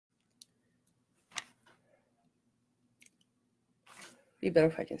Be better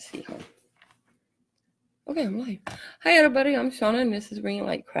if I can see her. Okay, I'm live. Hi everybody, I'm Shauna and this is Ring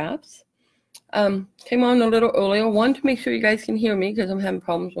Light Crafts. Came on a little earlier. One, to make sure you guys can hear me because I'm having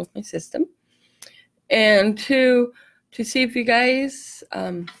problems with my system. And two, to see if you guys,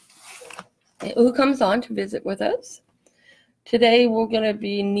 who comes on to visit with us. Today we're going to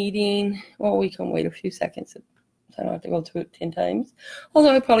be needing, well, we can wait a few seconds so I don't have to go through it 10 times.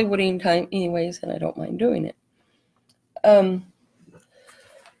 Although I probably would in time anyways, and I don't mind doing it.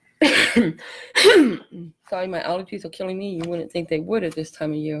 Sorry, my allergies are killing me. You wouldn't think they would at this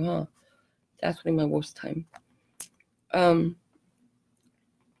time of year, huh? It's actually my worst time. And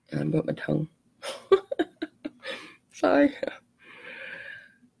I broke my tongue. Sorry.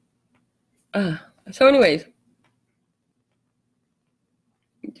 So anyways,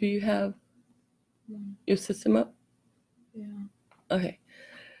 do you have your system up? Yeah. Okay.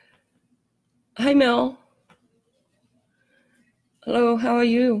 Hi, Mel. Hello, how are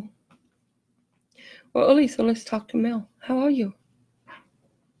you? Well, early, so let's talk to Mel. How are you?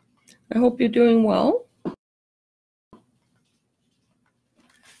 I hope you're doing well.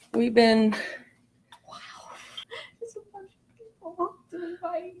 We've been... Wow. There's a bunch of people to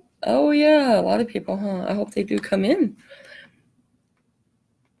invite. Oh, yeah, a lot of people, huh? I hope they do come in.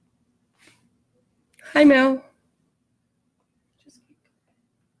 Hi, Mel.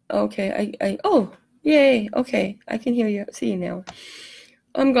 Okay, oh, yay, okay. I can hear you, see you now.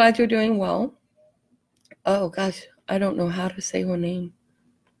 I'm glad you're doing well. Oh, gosh, I don't know how to say her name.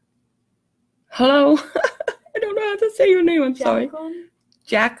 Hello? I don't know how to say your name, I'm sorry.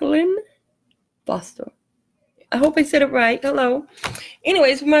 Jacqueline Foster. I hope I said it right. Hello.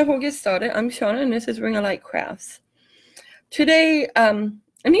 Anyways, we might as well get started. I'm Shauna, and this is Ring of Light Crafts. Today, I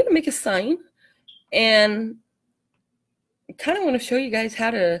need to make a sign, and I kind of want to show you guys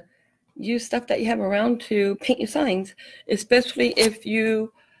how to use stuff that you have around to paint your signs, especially if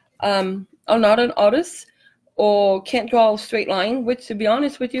you are not an artist or can't draw a straight line, which, to be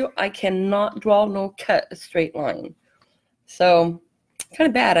honest with you, I cannot draw nor cut a straight line. So, kind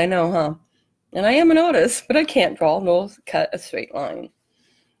of bad, I know, huh? And I am an artist, but I can't draw nor cut a straight line.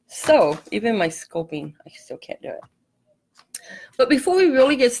 So, even my scoping, I still can't do it. But before we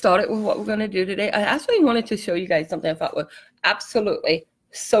really get started with what we're going to do today, I actually wanted to show you guys something I thought was absolutely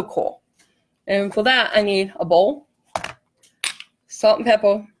so cool. And for that, I need a bowl, salt and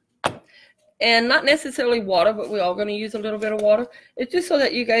pepper, and not necessarily water, but we're all going to use a little bit of water. It's just so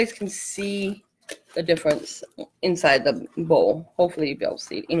that you guys can see the difference inside the bowl. Hopefully you'll be able to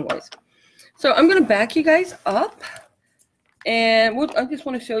see it anyways. So I'm going to back you guys up, and I just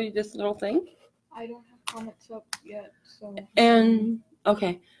want to show you this little thing. I don't have comments up yet, so. And,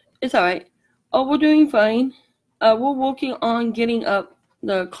 okay, it's all right. Oh, we're doing fine. We're working on getting up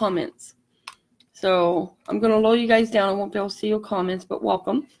the comments. So I'm going to lower you guys down. I won't be able to see your comments, but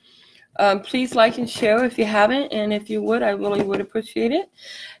welcome. Please like and share if you haven't, and if you would, I really would appreciate it.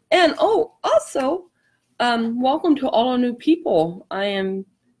 And, oh, also, welcome to all our new people. I am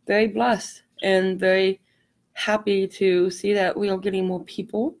very blessed and very happy to see that we are getting more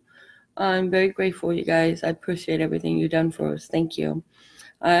people. I'm very grateful, you guys. I appreciate everything you've done for us. Thank you.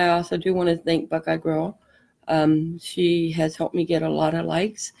 I also do want to thank Buckeye Girl. She has helped me get a lot of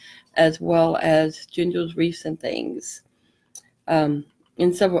likes, as well as Ginger's recent things, and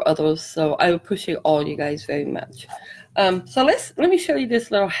several others. So I appreciate all you guys very much. So let me show you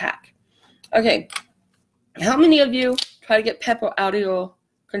this little hack. Okay, how many of you try to get pepper out of your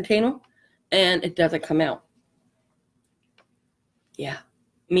container and it doesn't come out? Yeah,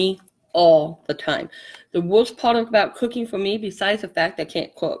 me all the time. The worst part about cooking for me, besides the fact I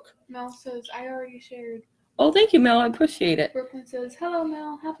can't cook. Mel says, I already shared. Oh, thank you, Mel. I appreciate it. Brooklyn says, hello,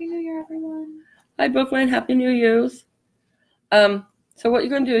 Mel. Happy New Year, everyone. Hi, Brooklyn. Happy New Year's. So what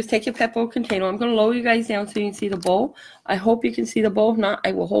you're going to do is take your pepper container. I'm going to lower you guys down so you can see the bowl. I hope you can see the bowl. If not,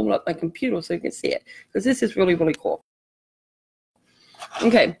 I will hold up my computer so you can see it, because this is really, really cool.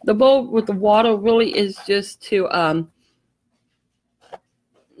 Okay, the bowl with the water really is just to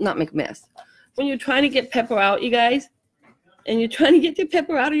not make a mess. When you're trying to get pepper out, you guys, and you're trying to get your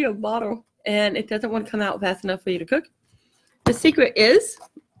pepper out of your bottle, and it doesn't want to come out fast enough for you to cook, the secret is,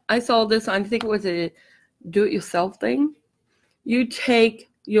 I saw this on, I think it was a do-it-yourself thing. You take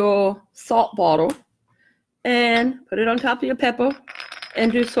your salt bottle and put it on top of your pepper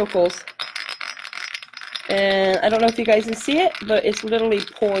and do circles. And I don't know if you guys can see it, but it's literally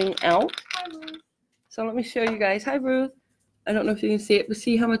pouring out. Hi, Ruth. So let me show you guys. Hi, Ruth. I don't know if you can see it, but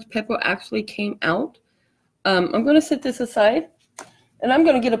see how much pepper actually came out. I'm going to set this aside, and I'm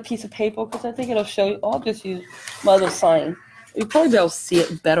going to get a piece of paper because I think it'll show you. I'll just use my other sign. You'll probably be able to see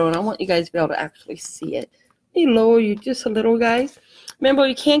it better, and I want you guys to be able to actually see it. Let me lower you just a little, guys. Remember,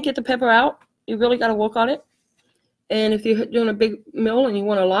 you can't get the pepper out. You really got to work on it. And if you're doing a big meal and you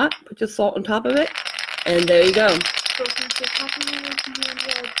want a lot, put your salt on top of it. And there you go.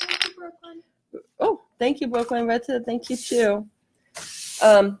 Oh, thank you, Brooklyn. Red said thank you, too.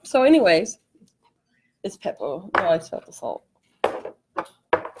 So anyways, it's pepper. No, I felt the salt.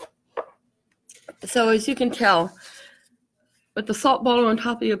 So as you can tell, with the salt bottle on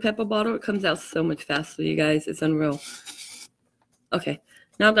top of your pepper bottle, it comes out so much faster, you guys. It's unreal. Okay,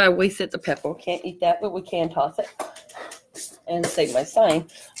 now that I wasted the pepper, can't eat that, but we can toss it and save my sign.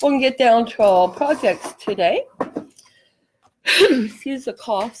 We're going to get down to our projects today. Excuse the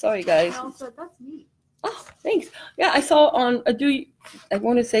cough. Sorry, guys. Also, that's neat. Oh, thanks. Yeah, I saw on I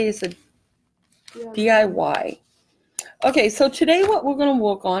want to say it's a DIY. Okay, so today what we're going to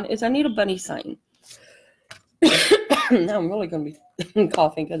work on is I need a bunny sign. Now I'm really going to be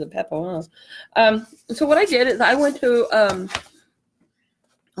coughing because of pepper. Huh? So what I did is I went to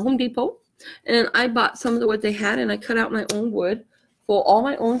Home Depot and I bought some of what they had and I cut out my own wood for all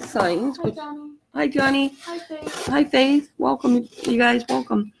my own signs. Hi, Johnny. Hi, Johnny. Hi, Faith. Hi, Faith. Welcome, you guys.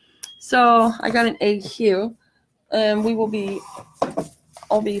 Welcome. So I got an egg here and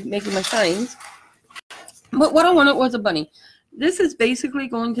I'll be making my signs. But what I wanted was a bunny. This is basically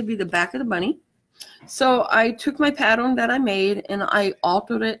going to be the back of the bunny. So I took my pattern that I made and I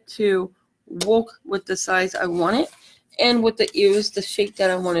altered it to work with the size I wanted and with the ears, the shape that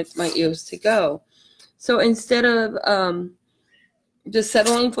I wanted my ears to go. So instead of just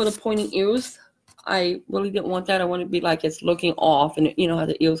settling for the pointy ears, I really didn't want that. I want it to be like it's looking off and you know how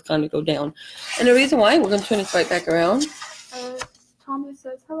the ears kind of go down. And the reason why, we're going to turn this right back around. Thomas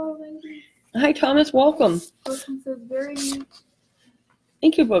says, hello, lady. Hi, Thomas. Welcome. Brooklyn says, very neat.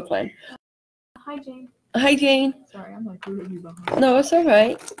 Thank you, Brooklyn. Hi, Jane. Hi, Jane. Sorry, I'm like really behind. No, it's all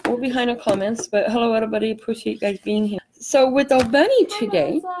right. We're behind our comments, but hello, everybody. Appreciate you guys being here. So with our bunny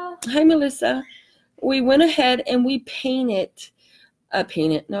today, hi, Melissa. We went ahead and we painted.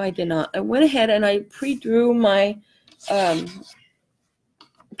 No, I did not. I went ahead and I pre-drew my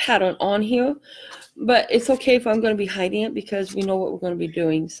pattern on here, but it's okay if I'm going to be hiding it because we know what we're going to be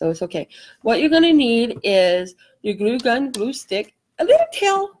doing, so it's okay. What you're going to need is your glue gun, glue stick, a little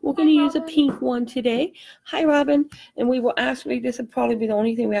tail. We're going to use a pink one today. Hi, Robin. And we will actually, this will probably be the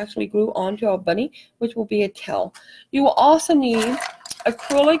only thing we actually glue onto our bunny, which will be a tail. You will also need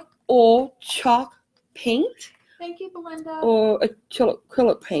acrylic or chalk paint. Thank you, Belinda. Or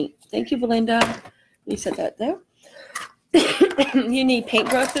acrylic paint. Thank you, Belinda. You said that there. You need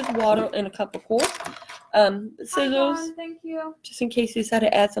paintbrushes, water, and a cup of course. Scissors. Hi, Dawn. Thank you. Just in case you decide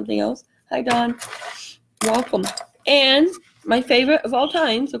to add something else. Hi, Dawn. Welcome. And my favorite of all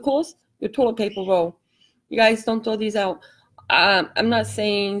times, of course, your toilet paper roll. You guys don't throw these out. I'm not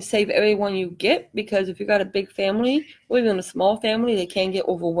saying save every one you get because if you got a big family or even a small family, they can get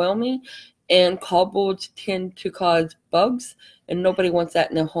overwhelming. And cardboards tend to cause bugs, and nobody wants that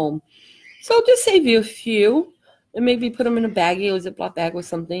in their home. So just save you a few, and maybe put them in a baggie or Ziploc bag or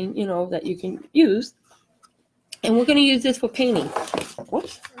something, you know, that you can use. And we're going to use this for painting.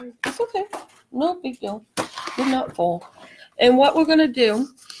 Whoops. It's okay. No big deal. Did not fall. And what we're going to do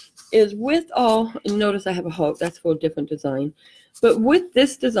is with all, and notice I have a heart. That's for a different design. But with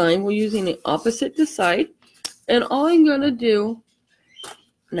this design, we're using the opposite side. And all I'm going to do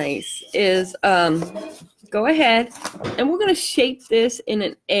is go ahead and we're going to shape this in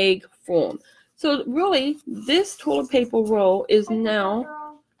an egg form. So really this toilet paper roll is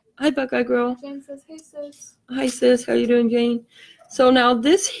now, hi Buckeye girl. Jane says, hey sis. Hi sis, how you doing, Jane? So now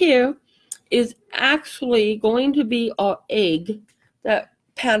this here is actually going to be our egg, that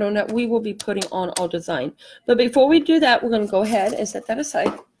pattern that we will be putting on our design. But before we do that, we're going to go ahead and set that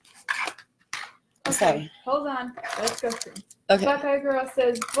aside. Okay, sorry. Hold on. Let's go through. Okay. Buckeye Girl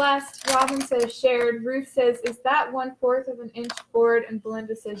says, blessed. Robin says, shared. Ruth says, is that 1/4 of an inch board? And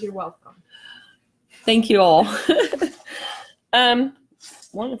Belinda says, you're welcome. Thank you all.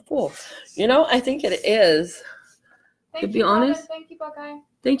 1/4. You know, I think it is. Thank to be you, honest. Robin. Thank you, Buckeye.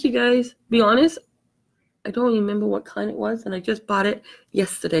 Thank you, guys. Be honest, I don't remember what kind it was, and I just bought it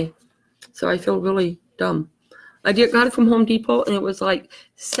yesterday. So I feel really dumb. I got it from Home Depot, and it was like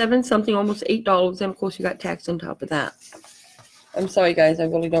 $7 something, almost $8. And, of course, you got tax on top of that. I'm sorry, guys. I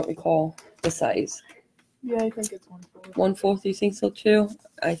really don't recall the size. Yeah, I think it's 1/4. 1/4, you think so, too?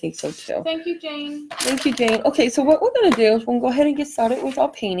 I think so, too. Thank you, Jane. Thank you, Jane. Okay, so what we're going to do is we're going to go ahead and get started with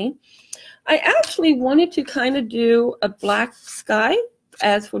our painting. I actually wanted to kind of do a black sky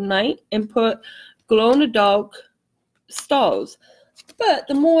as for night and put glow-in-the-dark stars. But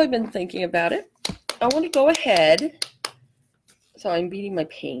the more I've been thinking about it, I want to go ahead. So I'm beating my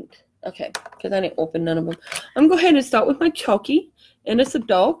paint. Okay, because I didn't open none of them. I'm going to go ahead and start with my chalky, and it's a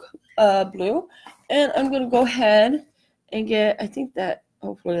dark blue. And I'm going to go ahead and get, I think that,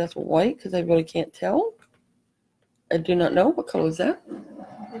 hopefully that's white, because I really can't tell. I do not know. What color is that?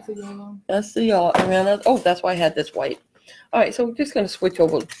 That's a yellow. That's the yellow. Oh, that's why I had this white. All right, so we're just going to switch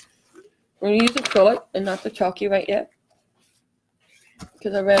over. We're going to use acrylic and not the chalky right yet,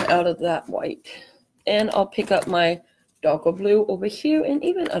 because I ran out of that white. And I'll pick up my darker blue over here, and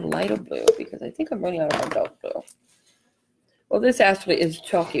even a lighter blue, because I think I'm running out of my dark blue. Well, this actually is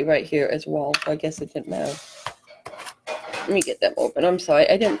chalky right here as well, so I guess it didn't matter. Let me get them open. I'm sorry,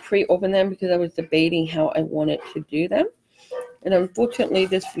 I didn't pre-open them because I was debating how I wanted to do them. And unfortunately,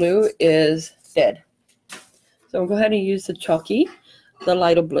 this blue is dead. So I'll go ahead and use the chalky, the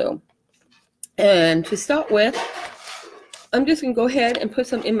lighter blue. And to start with, I'm just going to go ahead and put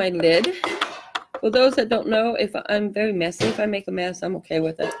some in my lid. For those that don't know, if I'm very messy, if I make a mess, I'm okay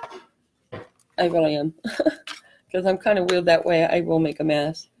with it. I really am. Because I'm kind of weird that way. I will make a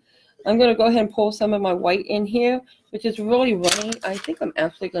mess. I'm going to go ahead and pour some of my white in here, which is really runny. I think I'm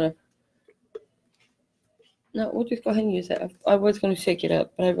actually going to... No, we'll just go ahead and use it. I was going to shake it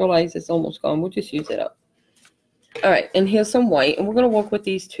up, but I realized it's almost gone. We'll just use it up. All right, and here's some white, and we're going to work with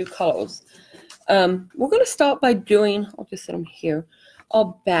these two colors. We're going to start by doing... I'll just set them here. A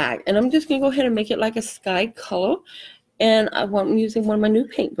bag, and I'm just gonna go ahead and make it like a sky color. And I'm using one of my new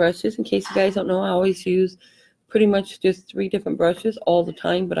paint brushes. In case you guys don't know, I always use pretty much just 3 different brushes all the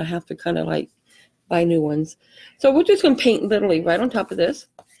time, but I have to kind of like buy new ones. So we're just gonna paint literally right on top of this.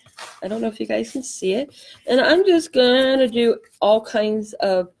 I don't know if you guys can see it, and I'm just gonna do all kinds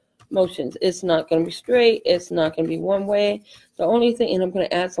of motions. It's not gonna be straight, it's not gonna be one way. The only thing, and I'm gonna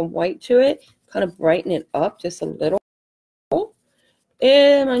add some white to it, kind of brighten it up just a little.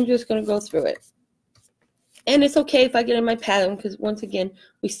 And I'm just going to go through it. And it's okay if I get in my pattern, because once again,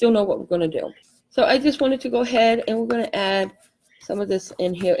 we still know what we're going to do. So I just wanted to go ahead and we're going to add some of this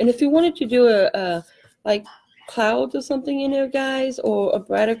in here. And if you wanted to do a like clouds or something in there, guys, or a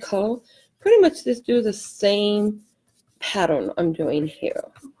brighter color, pretty much just do the same pattern I'm doing here.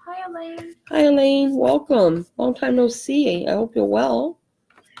 Hi, Elaine. Hi, Elaine. Welcome. Long time no see. I hope you're well.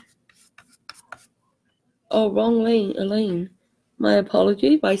 Oh, wrong lane, Elaine. My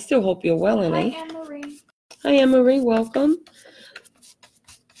apologies, but I still hope you're well, Elaine. Hi, Anne-Marie. Hi, Anne-Marie. Welcome.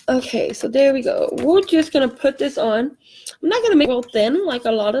 Okay, so there we go. We're just going to put this on. I'm not going to make it real thin like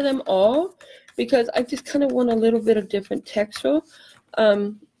a lot of them are, because I just kind of want a little bit of different texture.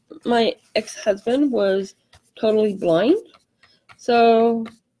 My ex-husband was totally blind. So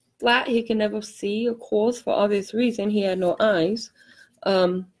flat, he can never see, of course, for obvious reason. He had no eyes.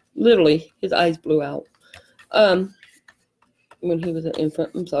 Literally, his eyes blew out. When he was an infant,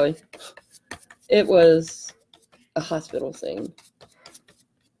 I'm sorry. It was a hospital thing.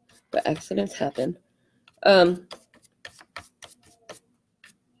 But accidents happen. And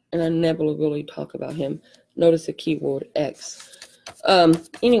I never really talk about him. Notice the keyword X.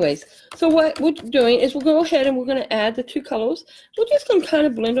 Anyways, so what we're doing is we'll go ahead and we're going to add the 2 colors. We're just going to kind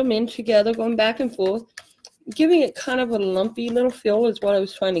of blend them in together, going back and forth. Giving it kind of a lumpy little feel is what I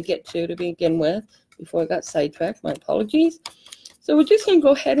was trying to get to begin with before I got sidetracked. My apologies. So we're just going to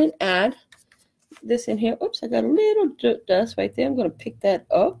go ahead and add this in here. Oops, I got a little dirt dust right there. I'm going to pick that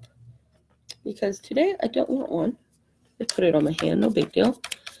up because today I don't want one. Just put it on my hand, no big deal.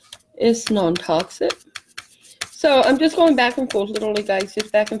 It's non-toxic. So I'm just going back and forth, literally, guys,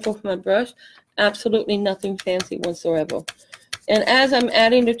 just back and forth with my brush. Absolutely nothing fancy whatsoever. And as I'm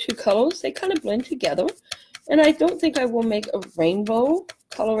adding the 2 colors, they kind of blend together. And I don't think I will make a rainbow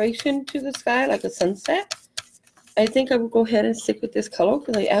coloration to the sky, like a sunset. I think I will go ahead and stick with this color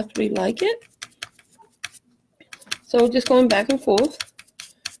because I actually like it. So just going back and forth.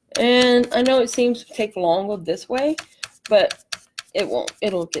 And I know it seems to take longer this way, but it won't.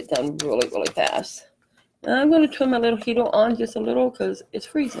 It'll get done really, really fast. Now I'm going to turn my little heater on just a little because it's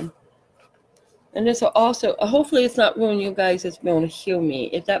freezing. And this will also, hopefully it's not ruining you guys. It's going to hear me.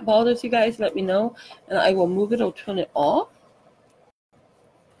 If that bothers you guys, let me know, and I will move it or turn it off.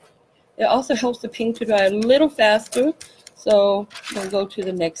 It also helps the paint to dry a little faster. So we'll go to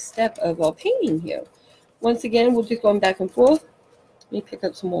the next step of our painting here. Once again, we're just going back and forth. Let me pick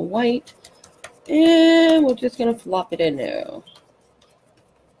up some more white. And we're just going to flop it in there.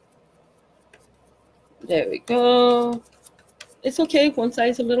 There we go. It's okay if one side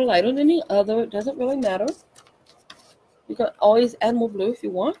is a little lighter than the other. It doesn't really matter. You can always add more blue if you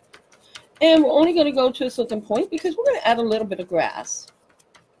want. And we're only going to go to a certain point because we're going to add a little bit of grass.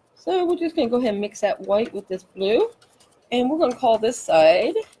 So we're just going to go ahead and mix that white with this blue. And we're going to call this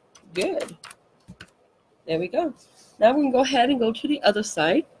side good. There we go. Now we can go ahead and go to the other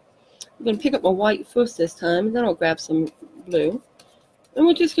side. I'm going to pick up my white first this time, and then I'll grab some blue. And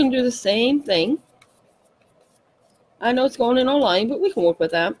we're just going to do the same thing. I know it's going in our line, but we can work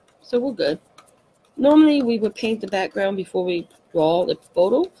with that, so we're good. Normally, we would paint the background before we draw the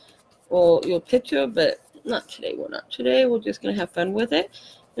photo or your picture, but not today. We're not. Today, we're just going to have fun with it.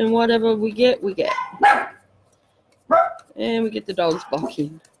 And whatever we get, we get. And we get the dogs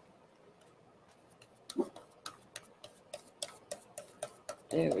barking.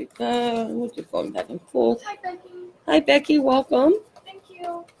 There we go. We're just going back and forth. Hi, Becky. Hi, Becky. Welcome. Thank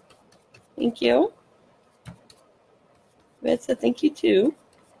you. Thank you. Red said thank you, too.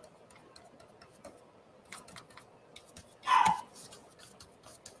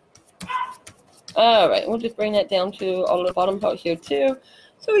 All right, we'll just bring that down to all the bottom part here too.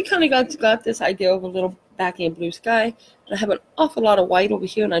 So we kind of got this idea of a little backing blue sky. And I have an awful lot of white over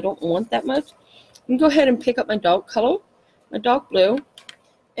here, and I don't want that much. I'm going to go ahead and pick up my dark color, my dark blue,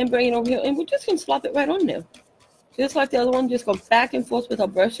 and bring it over here. And we're just going to slap it right on there. Just like the other one, just go back and forth with our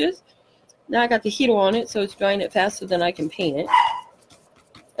brushes. Now I got the heater on it, so it's drying it faster than I can paint it.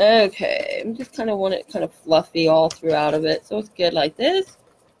 Okay, I just kind of want it kind of fluffy all throughout of it. So it's good like this.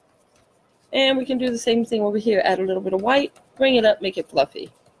 And we can do the same thing over here. Add a little bit of white, bring it up, make it fluffy.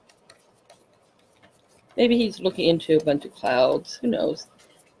 Maybe he's looking into a bunch of clouds. Who knows?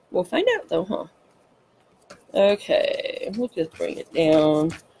 We'll find out though, huh? Okay, we'll just bring it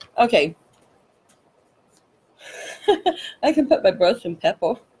down. Okay. I can put my brush in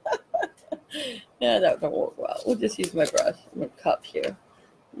pepper. Yeah, that don't work well. We'll just use my brush, my cup here.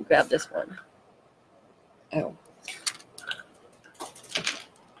 Grab this one. Oh.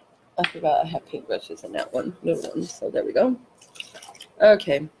 I forgot I have paintbrushes in that one, little one. So there we go.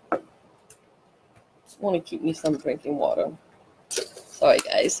 Okay. Want to keep me some drinking water. Sorry,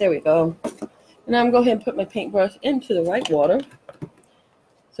 guys. There we go. And I'm going to go ahead and put my paintbrush into the right water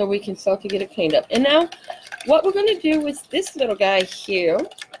so we can start to get it cleaned up. And now, what we're going to do with this little guy here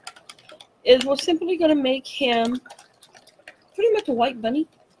is we're simply going to make him pretty much a white bunny.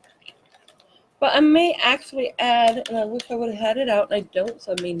 But I may actually add, and I wish I would have had it out, and I don't,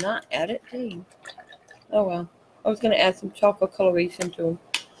 so I may not add it. Dang. Oh, well. I was going to add some chocolate coloration to him.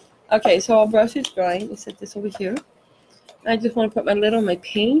 Okay, so our brush is drying. We'll set this over here. I just want to put my lid on my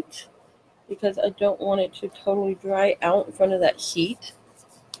paint because I don't want it to totally dry out in front of that heat.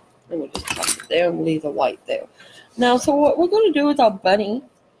 And we'll just pop it there and we'll leave the white there. Now, so what we're going to do with our bunny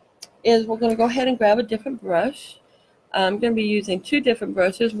is we're going to go ahead and grab a different brush. I'm going to be using two different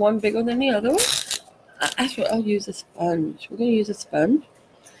brushes, one bigger than the other one. Actually, I'll use a sponge. We're going to use a sponge.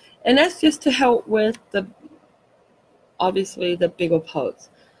 And that's just to help with the, obviously, the bigger parts.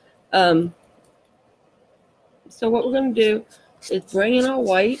 So what we're going to do is bring in our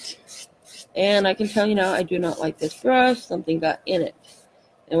white. And I can tell you now, I do not like this brush. Something got in it.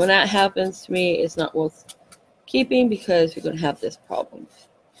 And when that happens to me, it's not worth keeping because you're going to have this problem.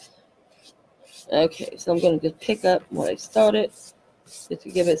 Okay, so I'm going to just pick up what I started just to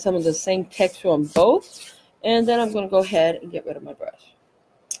give it some of the same texture on both. And then I'm going to go ahead and get rid of my brush.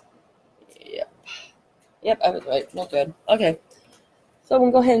 Yep, I was right. No good. Okay, so I'm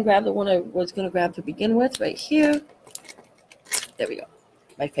going to go ahead and grab the one I was going to grab to begin with right here. There we go.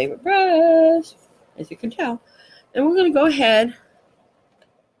 My favorite brush, as you can tell. And we're going to go ahead.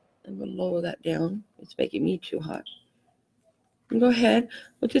 I'm going to lower that down. It's making me too hot. And go ahead.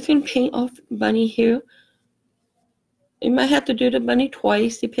 We're just going to paint off bunny here. You might have to do the bunny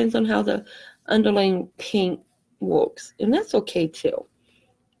twice. Depends on how the underlying paint works. And that's okay too.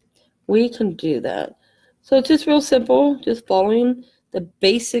 We can do that. So it's just real simple. Just following the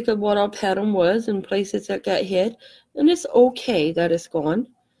basic of what our pattern was in places that got hit. And it's okay that it's gone.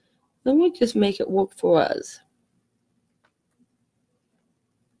 Then we just make it work for us.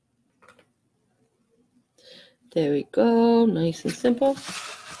 There we go, nice and simple.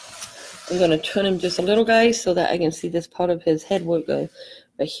 I'm going to turn him just a little, guys, so that I can see this part of his head will go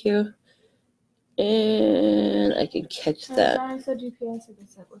right here. And I can catch that. Johnny said GPS, I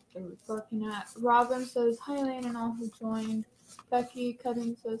guess that's what they were looking at. Robin says, hi, Lane, and all who joined. Becky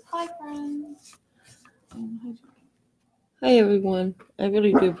Cutting says, hi, friends. And hi, Johnny. Hi, everyone. I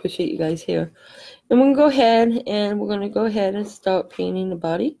really do appreciate you guys here. And we're going to go ahead and start painting the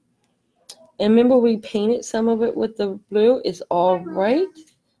body. And remember, we painted some of it with the blue. It's all right.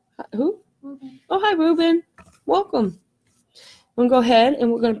 Who? Ruben. Oh, hi, Ruben. Welcome. We're going to go ahead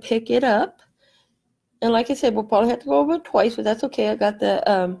and we're going to pick it up. And like I said, we'll probably have to go over it twice, but that's okay. I got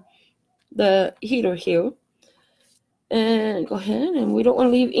the heater here. And go ahead. And we don't want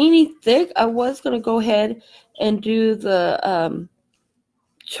to leave any thick. I was going to go ahead and do the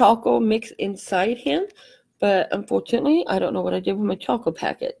chocolate mix inside him. But unfortunately, I don't know what I did with my chocolate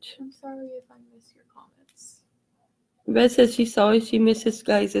package. I'm sorry, Red says she's sorry she misses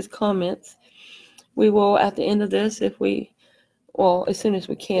guys' comments. We will, at the end of this, as soon as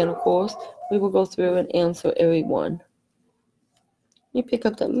we can, of course, we will go through and answer everyone. You pick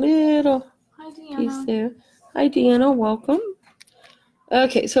up that little piece there. Hi, Deanna. Welcome.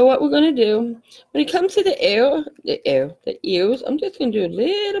 Okay, so what we're going to do, when it comes to the ears, I'm just going to do a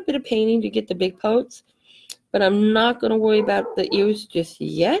little bit of painting to get the big parts, but I'm not going to worry about the ears just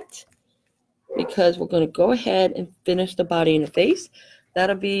yet because we're going to go ahead and finish the body and the face.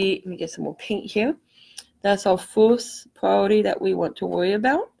 That'll be, let me get some more paint here. That's our first priority that we want to worry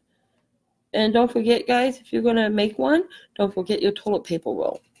about. And don't forget, guys, if you're going to make one, don't forget your toilet paper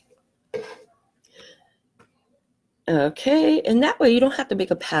roll. Okay, and that way you don't have to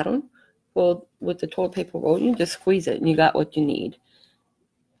make a pattern with the toilet paper roll. You can just squeeze it and you got what you need.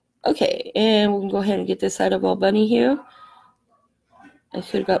 Okay, and we can go ahead and get this side of our bunny here. I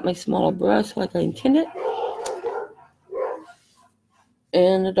should have got my smaller brush like I intended.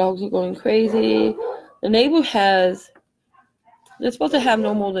 And the dogs are going crazy. The neighbor they're supposed to have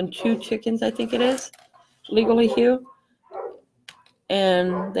no more than 2 chickens, I think it is, legally here.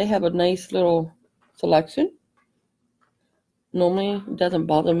 And they have a nice little selection. Normally, it doesn't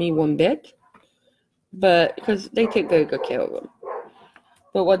bother me one bit, but because they take very good care of them.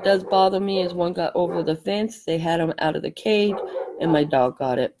 But what does bother me is one got over the fence. They had him out of the cage, and my dog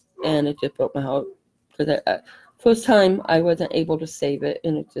got it, and it just broke my heart. Because first time I wasn't able to save it,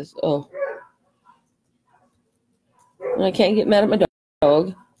 and it just And I can't get mad at my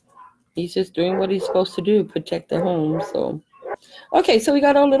dog. He's just doing what he's supposed to do, protect the home. So, okay, so we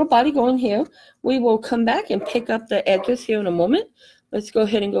got our little body going here. We will come back and pick up the edges here in a moment. Let's go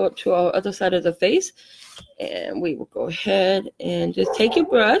ahead and go up to our other side of the face. And we will go ahead and just take your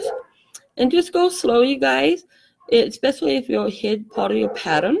brush and just go slow, you guys. Especially if you're hid part of your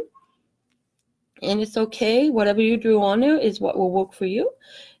pattern. And it's okay. Whatever you drew on there is what will work for you.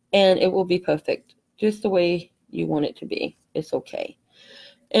 And it will be perfect. Just the way you want it to be. It's okay.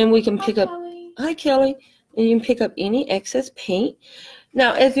 And we can pick up, hi Kelly, and you can pick up any excess paint.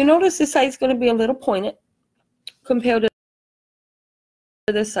 Now, as you notice, this side's going to be a little pointed compared to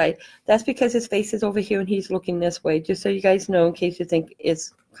this side. That's because his face is over here and he's looking this way, just so you guys know in case you think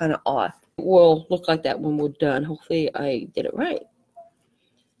it's kind of off. It will look like that when we're done. Hopefully I did it right.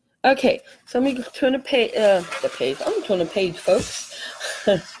 Okay, so let me turn the page. I'm going to turn the page, folks.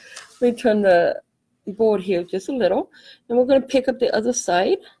 Let me turn the board here just a little, and we're going to pick up the other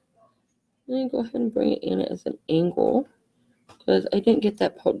side and go ahead and bring it in as an angle because I didn't get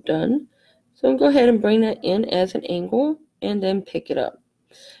that part done. So I'm going to go ahead and bring that in as an angle and then pick it up.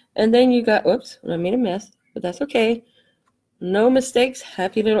 And then you got, whoops, I made a mess, but that's okay. No mistakes,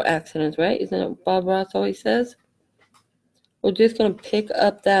 happy little accidents, right? Isn't that what Bob Ross always says? We're just going to pick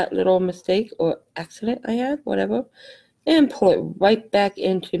up that little mistake or accident I had, whatever, and pull it right back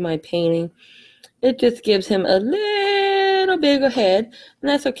into my painting. It just gives him a little bigger head, and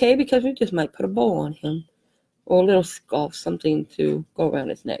that's okay because we just might put a bow on him or a little scarf, something to go around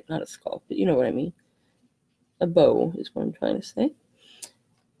his neck. Not a scarf, but you know what I mean. A bow is what I'm trying to say.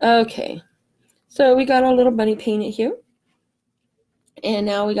 Okay, so we got our little bunny painted here, and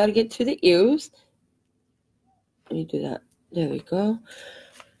now we got to get to the ears. Let me do that. There we go.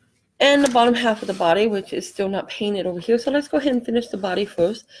 And the bottom half of the body, which is still not painted over here. So let's go ahead and finish the body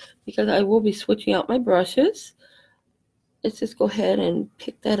first because I will be switching out my brushes. Let's just go ahead and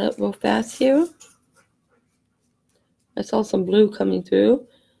pick that up real fast here. I saw some blue coming through.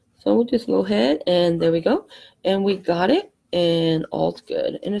 So we'll just go ahead and there we go. And we got it and all's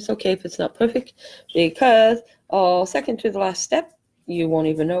good. And it's okay if it's not perfect because second to the last step, you won't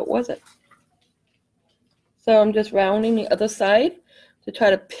even know it wasn't. So I'm just rounding the other side to try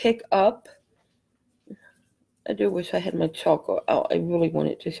to pick up. I do wish I had my chalk out. I really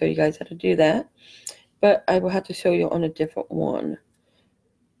wanted to show you guys how to do that. But I will have to show you on a different one.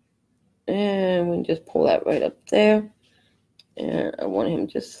 And we can just pull that right up there. And I want him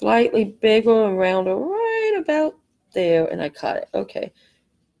just slightly bigger and rounder right about there. And I caught it. Okay.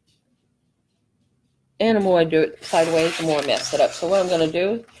 And the more I do it sideways, the more I mess it up. So what I'm going to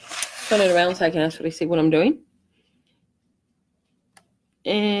do is turn it around so I can actually see what I'm doing.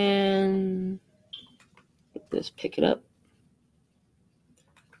 And just pick it up.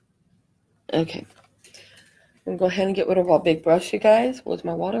 Okay. I'm going to go ahead and get rid of our big brush, you guys. Where's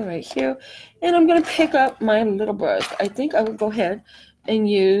my water? Right here. And I'm going to pick up my little brush. I think I will go ahead and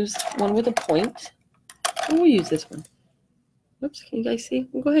use one with a point. And we'll use this one. Oops, can you guys see?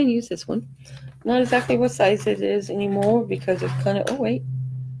 We'll go ahead and use this one. Not exactly what size it is anymore because it's kind of, oh wait.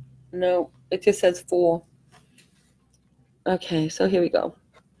 No, it just says 4. Okay, so here we go.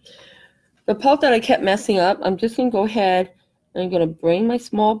 the part that I kept messing up, I'm just going to go ahead and I'm going to bring my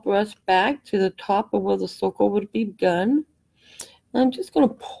small brush back to the top of where the circle would be begun. And I'm just going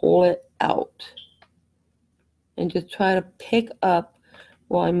to pull it out and just try to pick up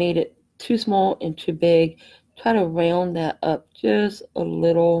where I made it too small and too big. Try to round that up just a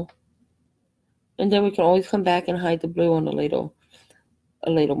little. And then we can always come back and hide the blue on a later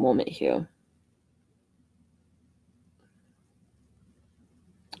moment here.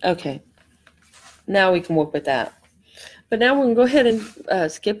 Okay, now we can work with that. But now we're going to go ahead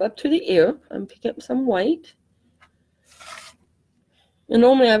and skip up to the ear and pick up some white. And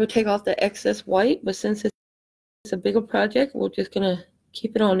normally I would take off the excess white, but since it's a bigger project, we're just going to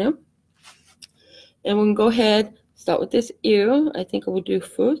keep it on there. And we're going to go ahead, start with this ear. I think I will do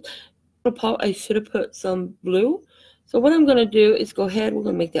first. The part I should have put some blue. So what I'm going to do is go ahead, we're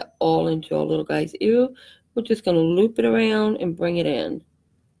going to make that all into our little guy's ear. We're just going to loop it around and bring it in.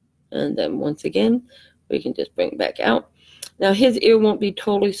 And then once again, we can just bring it back out. Now his ear won't be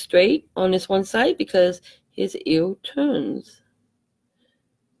totally straight on this one side because his ear turns.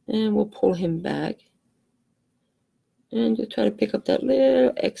 And we'll pull him back. And just try to pick up that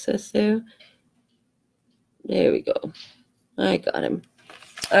little excess there. There we go. I got him.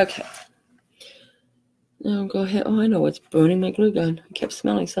 Okay. Now go ahead. Oh, I know it's burning my glue gun. I kept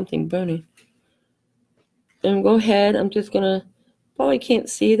smelling something burning. And go ahead. I'm just going to, probably can't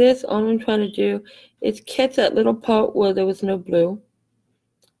see this. All I'm trying to do is catch that little part where there was no blue.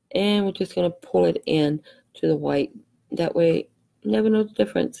 And we're just going to pull it in to the white. That way, you never know the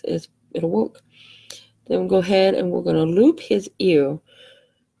difference. It'll work. Then we'll go ahead and we're going to loop his ear.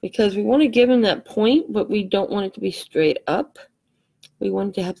 Because we want to give him that point, but we don't want it to be straight up. We want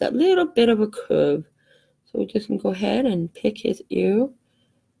it to have that little bit of a curve. So we're just going to go ahead and pick his ear.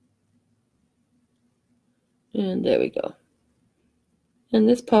 And there we go. And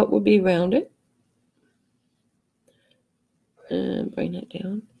this part will be rounded. And bring that down.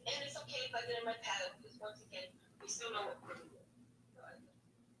 And it's okay if I get in my palette, because once again, we still know what we're doing.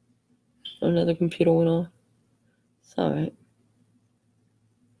 Another computer went off. It's alright.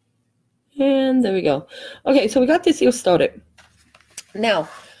 And there we go. Okay, so we got this ear started. Now,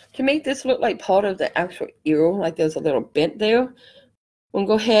 to make this look like part of the actual ear, like there's a little bent there, we're going to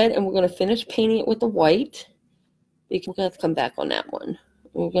go ahead and we're going to finish painting it with the white. We're going to have to come back on that one.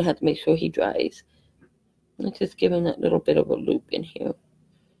 We're going to have to make sure he dries. Let's just give him that little bit of a loop in here.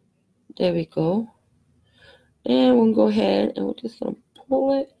 There we go. And we'll go ahead and we're just going to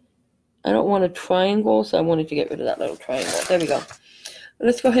pull it. I don't want a triangle, so I wanted to get rid of that little triangle. There we go.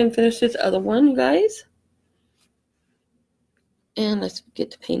 Let's go ahead and finish this other one, guys. And let's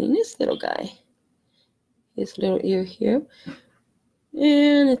get to painting this little guy. His little ear here.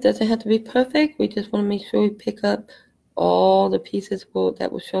 And it doesn't have to be perfect. We just want to make sure we pick up all the pieces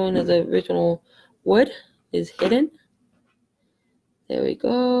that were showing as the original wood is hidden. There we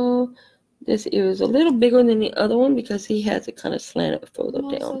go. This ear is a little bigger than the other one because he has it kind of slanted further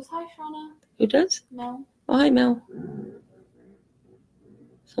down. Says, hi, Shauna. Who does? Mel. Oh, hi, Mel.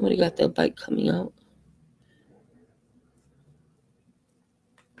 Somebody got their bike coming out.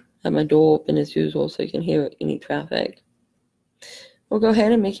 Have my door open as usual so you can hear any traffic. We'll go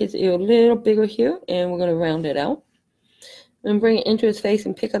ahead and make his ear a little bigger here, and we're going to round it out. And bring it into his face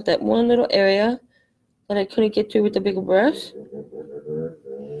and pick up that one little area that I couldn't get to with the bigger brush.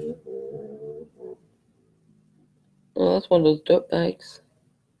 Oh, that's one of those dirt bikes.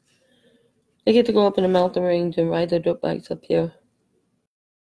 They get to go up in the mountain range and ride their dirt bikes up here.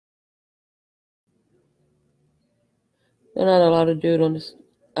 They're not allowed to do it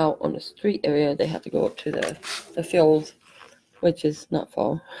out on the street area. They have to go up to the fields, which is not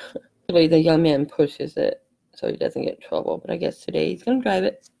far. Usually the young man pushes it so he doesn't get in trouble. But I guess today he's going to drive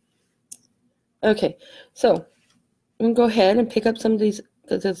it. Okay, so I'm going to go ahead and pick up some of these,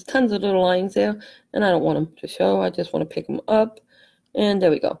 because there's tons of little lines there, and I don't want them to show. I just want to pick them up. And there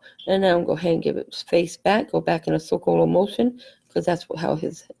we go. And now I'm going to go ahead and give it face back, go back in a circular motion, because that's how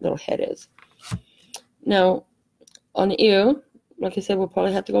his little head is. Now, on the ear, like I said, we'll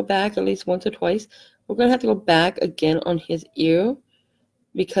probably have to go back at least once or twice. We're going to have to go back again on his ear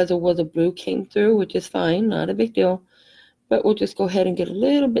because of where the blue came through, which is fine, not a big deal. But we'll just go ahead and get a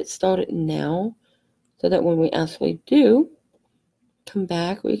little bit started now so that when we actually do come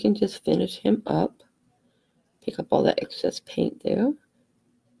back, we can just finish him up. Pick up all that excess paint there.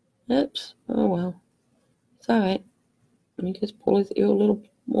 Oops. Oh, well. It's all right. Let me just pull his ear a little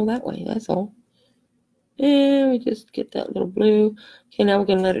more that way. That's all. And we just get that little blue. Okay, now we're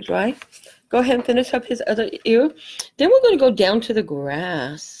going to let it dry. Go ahead and finish up his other ear. Then we're going to go down to the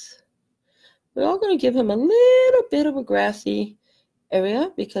grass. We're all going to give him a little bit of a grassy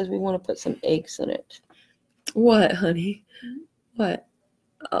area because we want to put some eggs in it. What, honey? What?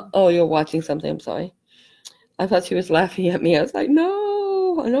 Oh, you're watching something. I'm sorry. I thought she was laughing at me. I was like,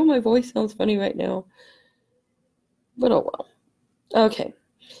 no. I know my voice sounds funny right now. But oh well. Okay.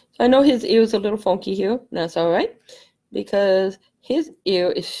 I know his ear is a little funky here. That's all right. Because his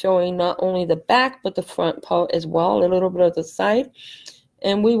ear is showing not only the back, but the front part as well. A little bit of the side.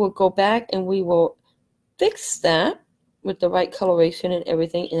 And we will go back and we will fix that with the right coloration and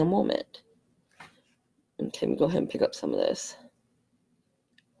everything in a moment. Okay, let me go ahead and pick up some of this.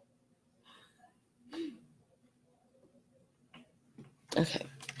 Okay.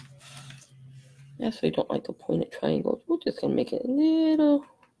 I actually don't like the pointed triangles. We're just going to make it a little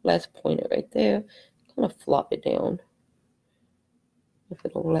less pointed right there. Kind of flop it down. If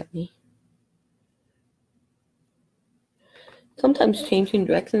it'll let me. Sometimes changing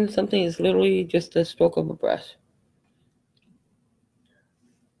direction of something is literally just a stroke of a brush.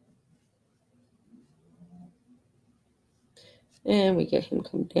 And we get him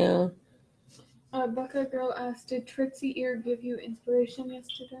come down. Becca Girl asked, did Trixie ear give you inspiration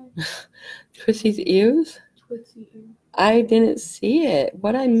yesterday? Trixie's ears? Trixie ear. I didn't see it.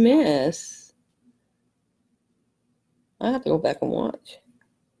 What'd I miss? I have to go back and watch.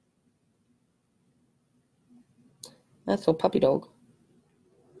 That's so puppy dog.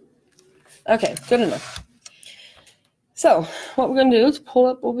 Okay, good enough. So, what we're going to do is pull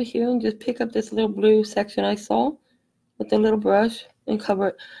up over here and just pick up this little blue section I saw with the little brush and cover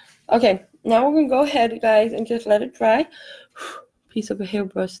it. Okay, now we're going to go ahead, guys, and just let it dry. Piece of a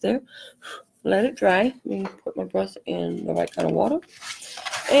hairbrush there. Let it dry. Let me put my brush in the right kind of water.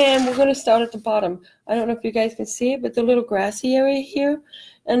 And we're going to start at the bottom. I don't know if you guys can see it, but the little grassy area here.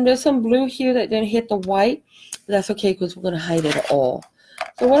 And there's some blue here that didn't hit the white. But that's okay because we're going to hide it all.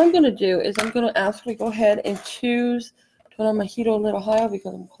 So what I'm going to do is I'm going to actually go ahead and choose, turn on my heater a little higher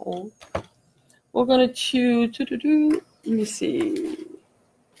because I'm cold. We're going to choose, let me see,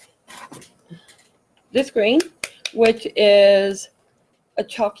 this green, which is a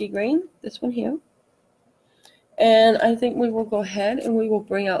chalky green, this one here. And I think we will go ahead and we will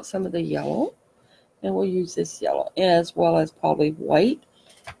bring out some of the yellow. And we'll use this yellow as well as probably white.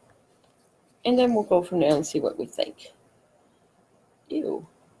 And then we'll go from there and see what we think. Ew.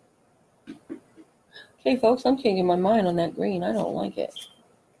 Okay, folks, I'm changing my mind on that green. I don't like it.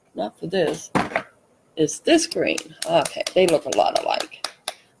 Not for this. It's this green. Okay, they look a lot alike.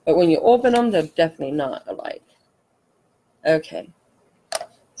 But when you open them, they're definitely not alike. Okay.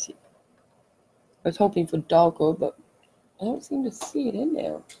 Let's see. I was hoping for darker, but I don't seem to see it in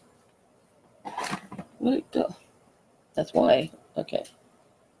there. Where'd it go? That's why. Okay.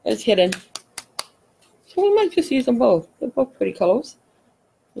 It's hidden. So we might just use them both. They're both pretty colors.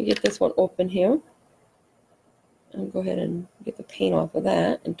 We get this one open here. And go ahead and get the paint off of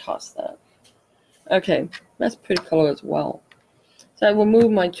that and toss that. Okay, that's pretty color as well. So I will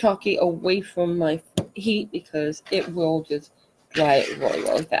move my chalky away from my heat because it will just dry it really,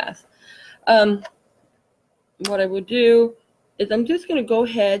 really fast. What I will do is I'm just going to go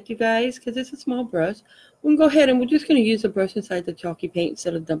ahead, you guys, because it's a small brush. We'll go ahead and we're just going to use the brush inside the chalky paint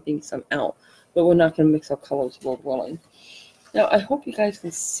instead of dumping some out. But we're not going to mix our colors real willing. Now, I hope you guys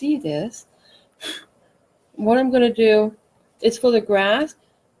can see this. What I'm going to do is for the grass,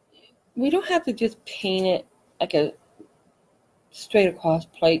 we don't have to just paint it like a straight across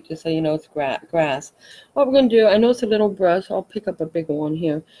plate just so you know it's grass. What we're going to do, I know it's a little brush, I'll pick up a bigger one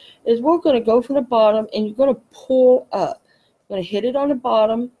here, is we're going to go from the bottom and you're going to pull up. You're going to hit it on the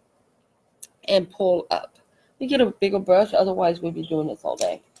bottom and pull up. You get a bigger brush, otherwise we'd be doing this all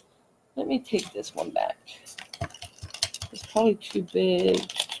day. Let me take this one back. It's probably too big.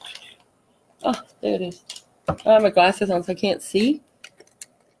 Oh, there it is. I have my glasses on so I can't see.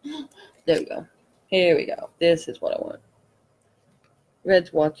 There we go. Here we go. This is what I want.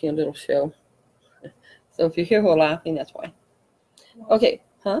 Red's watching a little show. So if you hear her laughing, that's why. Okay.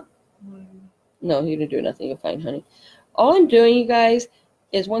 Huh? No, you didn't do nothing. You're fine, honey. All I'm doing, you guys,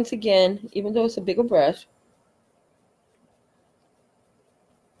 is once again, even though it's a bigger brush,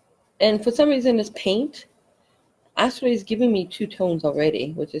 and for some reason this paint actually is giving me two tones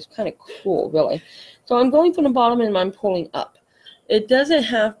already, which is kind of cool, really. So I'm going from the bottom and I'm pulling up. It doesn't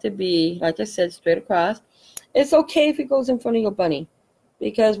have to be, like I said, straight across. It's okay if it goes in front of your bunny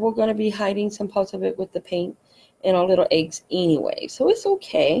because we're going to be hiding some parts of it with the paint and our little eggs anyway. So it's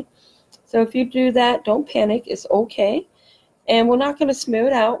okay. So if you do that, don't panic. It's okay. And we're not going to smear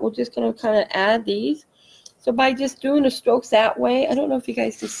it out. We're just going to kind of add these. So by just doing the strokes that way, I don't know if you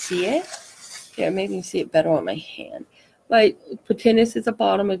guys can see it. Yeah, maybe you can see it better on my hand. Like, pretend this is the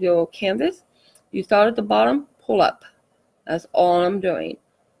bottom of your canvas. You start at the bottom, pull up. That's all I'm doing.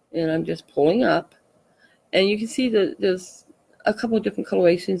 And I'm just pulling up. And you can see that there's a couple of different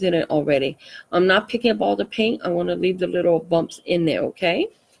colorations in it already. I'm not picking up all the paint. I want to leave the little bumps in there, okay?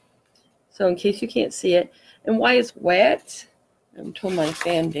 So in case you can't see it. And while it's wet, I'm turning my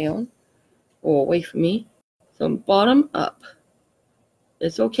fan down or away from me. So bottom up.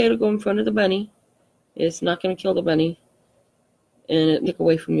 It's okay to go in front of the bunny. It's not going to kill the bunny and take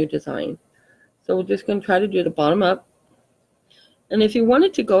away from your design. So we're just going to try to do the bottom up. And if you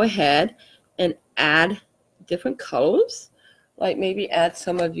wanted to go ahead and add different colors, like maybe add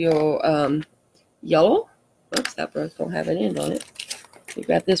some of your yellow. Oops, that brush don't have an end on it. You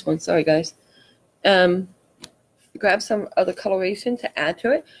grab this one. Sorry, guys. Grab some other coloration to add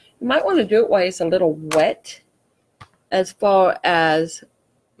to it. You might want to do it while it's a little wet, as far as,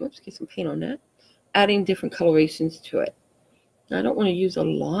 oops, get some paint on that. Adding different colorations to it. Now, I don't want to use a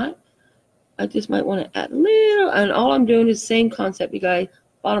lot. I just might want to add a little, and all I'm doing is same concept, you guys.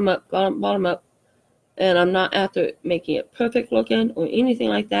 Bottom up, bottom up. And I'm not after making it perfect looking or anything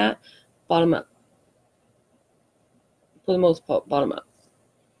like that. Bottom up. For the most part, bottom up.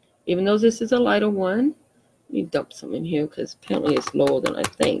 Even though this is a lighter one, let me dump some in here because apparently it's lower than I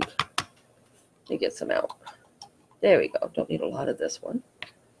think. Let me get some out. There we go. Don't need a lot of this one.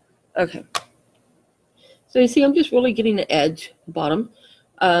 Okay. So you see, I'm just really getting the edge, bottom.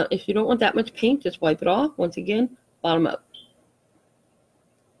 If you don't want that much paint, just wipe it off. Once again, bottom up.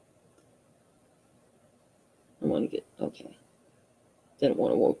 I want to get, okay. Didn't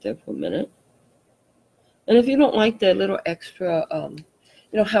want to work there for a minute. And if you don't like the little extra,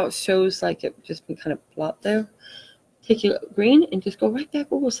 you know how it shows like it just been kind of plop there? Take your green and just go right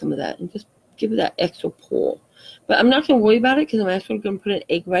back over some of that and just give it that extra pull. But I'm not going to worry about it because I'm actually going to put an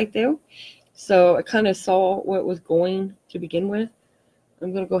egg right there. So I kind of saw where it was going to begin with.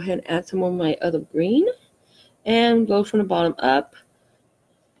 I'm going to go ahead and add some of my other green and go from the bottom up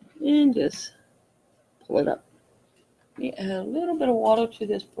and just pull it up. Let me add a little bit of water to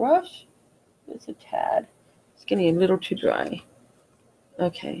this brush. Just a tad. It's getting a little too dry.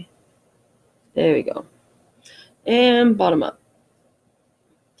 Okay. There we go. And bottom up.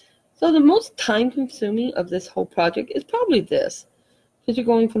 So the most time consuming of this whole project is probably this. Because you're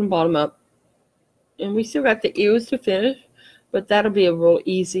going from the bottom up. And we still got the ears to finish. But that'll be a real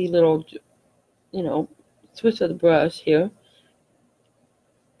easy little, you know, switch of the brush here.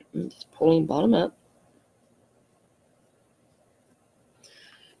 I'm just pulling bottom up.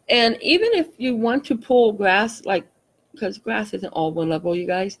 And even if you want to pull grass, like, because grass isn't all one level, you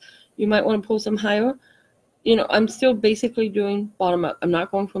guys, you might want to pull some higher. You know, I'm still basically doing bottom up. I'm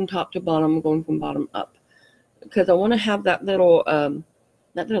not going from top to bottom. I'm going from bottom up. Because I want to have that little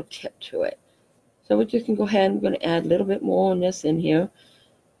tip to it. So we just can go ahead and we're going to add a little bit more on this in here.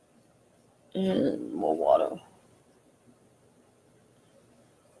 And more water.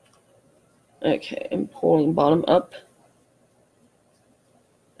 Okay, I'm pulling bottom up.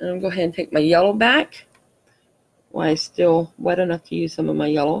 And I'm going to go ahead and take my yellow back. While it's still wet enough to use some of my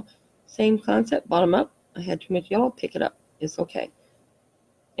yellow. Same concept, bottom up. I had too much yellow, pick it up. It's okay.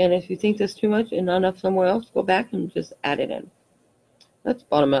 And if you think there's too much and not enough somewhere else, go back and just add it in. That's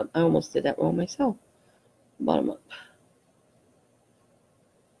bottom up. I almost did that wrong myself. Bottom up.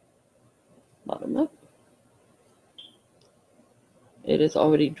 Bottom up. It is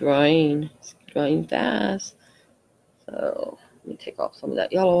already drying. It's drying fast. So let me take off some of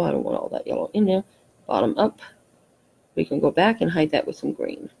that yellow. I don't want all that yellow in there. Bottom up. We can go back and hide that with some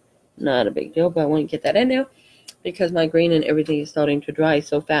green. Not a big deal, but I want to get that in there because my green and everything is starting to dry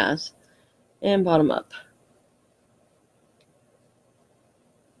so fast. And bottom up.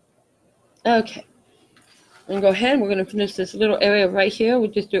 Okay. And go ahead. We're going to finish this little area right here.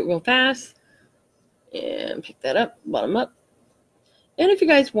 We'll just do it real fast. And pick that up. Bottom up. And if you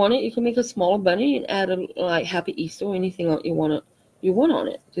guys want it, you can make a smaller bunny and add a like Happy Easter or anything you want on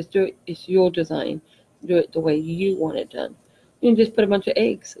it. Just do it. It's your design. Do it the way you want it done. You can just put a bunch of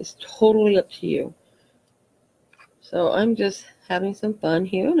eggs. It's totally up to you. So I'm just having some fun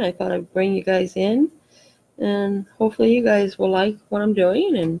here, and I thought I'd bring you guys in. And hopefully you guys will like what I'm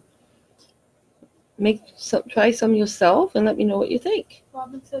doing and try some yourself and let me know what you think.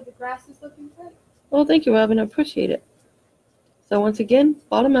 Robin said the grass is looking great. Well, thank you, Robin. I appreciate it. So once again,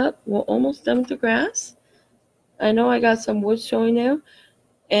 bottom up. We're almost done with the grass. I know I got some wood showing there,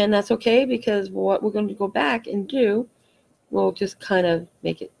 and that's okay because what we're going to go back and do, we'll just kind of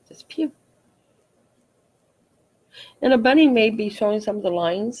make it disappear. And a bunny may be showing some of the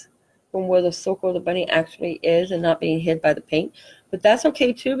lines from where the circle of the bunny actually is and not being hid by the paint. But that's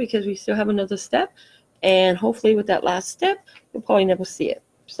okay too because we still have another step. And hopefully with that last step, you'll probably never see it.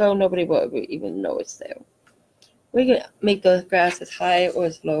 So nobody will even know it's there. We can make the grass as high or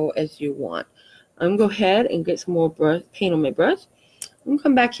as low as you want. I'm going to go ahead and get some more paint on my brush. I'm going to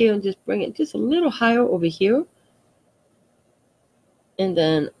come back here and just bring it just a little higher over here. And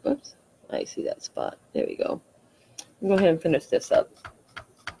then, oops, I see that spot. There we go. I'll go ahead and finish this up.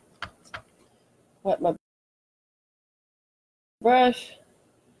 Wet my brush.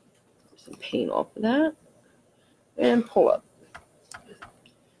 Get some paint off of that. And pull up.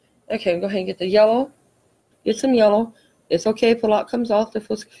 Okay, go ahead and get the yellow. Get some yellow. It's okay if a lot comes off the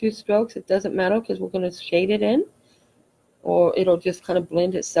first few strokes. It doesn't matter because we're going to shade it in. Or it'll just kind of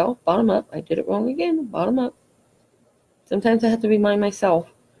blend itself. Bottom up. I did it wrong again. Bottom up. Sometimes I have to remind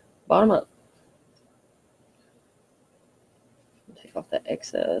myself. Bottom up. Take off that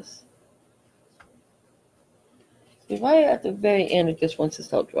excess. See, right at the very end, it just wants to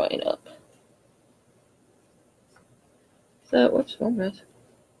start drying up. So, whoops, wrong brush.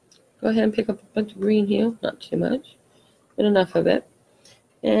 Go ahead and pick up a bunch of green here. Not too much, but enough of it.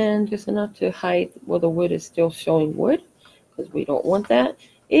 And just enough to hide where the wood is still showing wood, because we don't want that.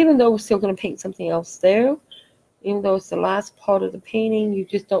 Even though we're still going to paint something else there, even though it's the last part of the painting, you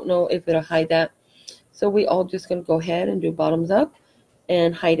just don't know if it'll hide that. So we all just going to go ahead and do bottoms up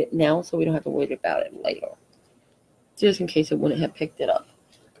and hide it now so we don't have to worry about it later. Just in case it wouldn't have picked it up.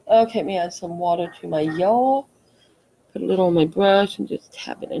 Okay, let me add some water to my yellow. Put a little on my brush and just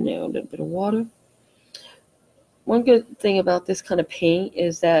tap it in there, a little bit of water. One good thing about this kind of paint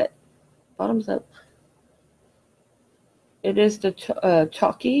is that, bottoms up, it is the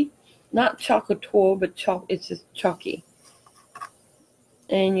chalky, not chalkature, but it's just chalky.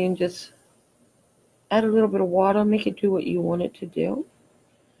 And you can just add a little bit of water, make it do what you want it to do.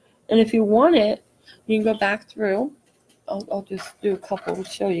 And if you want it, you can go back through. I'll just do a couple to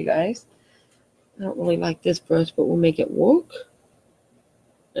show you guys. I don't really like this brush, but we'll make it work.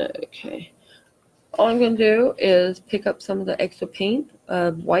 Okay. All I'm going to do is pick up some of the extra paint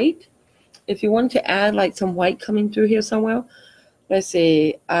of white. If you want to add like some white coming through here somewhere, let's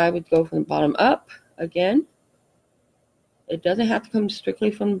see, I would go from the bottom up again. It doesn't have to come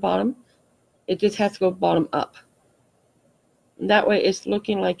strictly from the bottom. It just has to go bottom up. And that way it's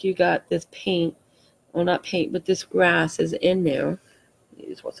looking like you got this paint, well not paint, but this grass is in there.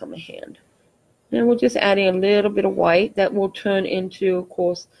 Use what's on my hand. And we're just adding a little bit of white that will turn into, of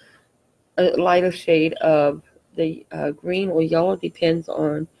course, a lighter shade of the green or yellow, depends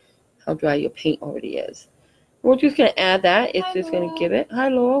on how dry your paint already is. We're just going to add that. It's just going to give it. Hi,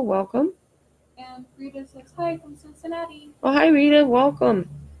 Laura. Welcome. And Rita says hi from Cincinnati. Oh, hi, Rita. Welcome.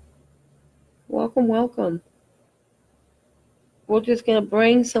 Welcome, welcome. We're just going to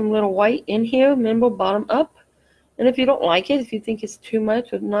bring some little white in here. Remember, bottom up. And if you don't like it, if you think it's too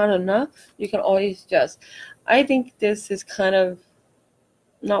much or not enough, you can always adjust. I think this is kind of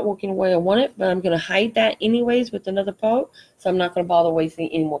not working the way I want it, but I'm going to hide that anyways with another part, so I'm not going to bother wasting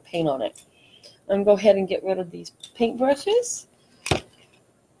any more paint on it. I'm going to go ahead and get rid of these paint brushes. I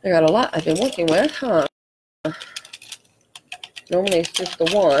got a lot I've been working with, huh? Normally it's just the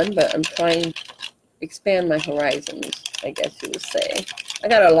one, but I'm trying to expand my horizons, I guess you would say. I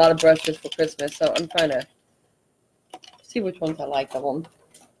got a lot of brushes for Christmas, so I'm trying to see which ones I like of them.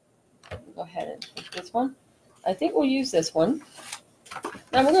 Go ahead and take this one. I think we'll use this one.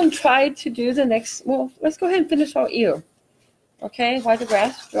 Now we're going to try to do the next, well, let's go ahead and finish our ear. Okay, while the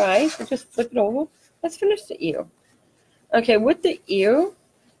grass dries, we'll just flip it over. Let's finish the ear. Okay, with the ear,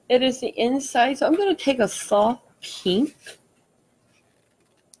 it is the inside, so I'm going to take a soft pink,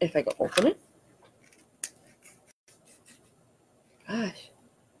 if I can open it. Gosh,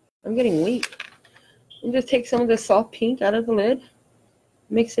 I'm getting weak. And just take some of the soft pink out of the lid.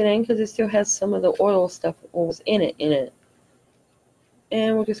 Mix it in because it still has some of the oil stuff that was in it.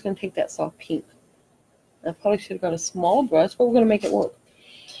 And we're just going to take that soft pink. I probably should have got a small brush, but we're going to make it work.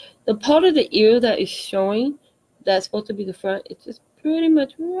 The part of the ear that is showing, that's supposed to be the front, it's just pretty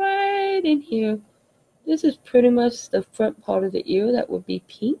much right in here. This is pretty much the front part of the ear that would be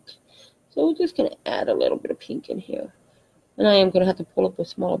pink. So we're just going to add a little bit of pink in here. And I am going to have to pull up a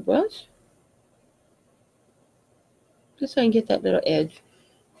smaller brush, just so I can get that little edge.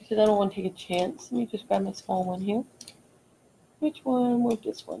 Because I don't want to take a chance. Let me just grab my small one here. Which one? Where's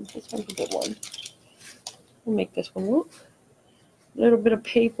this one? This one's a good one. We'll make this one work. A little bit of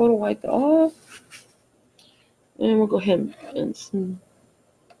paper to wipe it off. And we'll go ahead and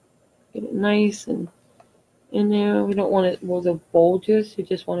get it nice and in there. We don't want it with the bulges. You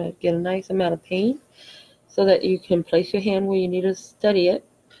just want to get a nice amount of paint so that you can place your hand where you need to steady it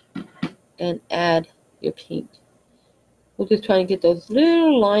and add your paint. We'll just try and get those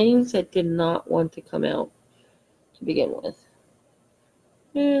little lines that did not want to come out to begin with.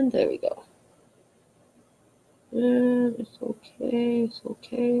 And there we go. And it's okay, it's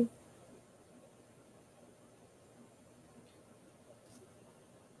okay.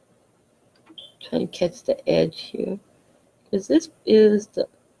 Trying to catch the edge here. Because this is the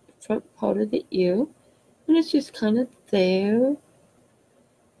front part of the ear. And it's just kind of there.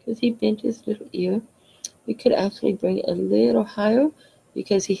 Because he bent his little ear. We could actually bring it a little higher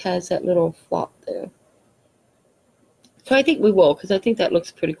because he has that little flop there. So I think we will, because I think that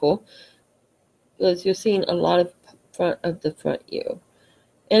looks pretty cool. Because you're seeing a lot of front of the front ear.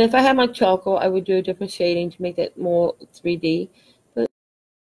 And if I had my charcoal, I would do a different shading to make that more 3D. But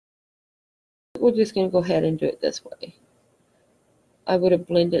we're just going to go ahead and do it this way. I would have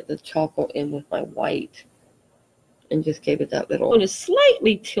blended the charcoal in with my white and just gave it that little. I'm going to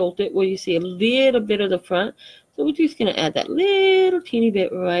slightly tilt it where you see a little bit of the front. So we're just going to add that little teeny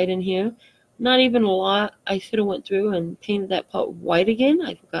bit right in here. Not even a lot. I should have went through and painted that part white again.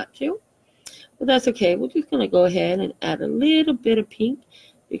 I forgot to. But that's okay. We're just going to go ahead and add a little bit of pink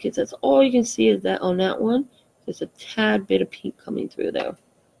because that's all you can see is that on that one. There's a tad bit of pink coming through there.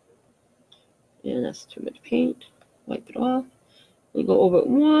 And that's too much paint. Wipe it off. We go over it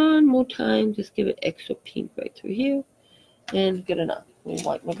one more time. Just give it extra pink right through here. And good enough. We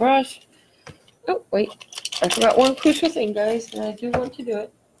wipe my brush. Oh, wait. I forgot one crucial thing, guys. And I do want to do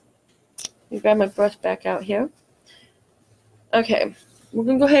it. Let me grab my brush back out here. Okay. We're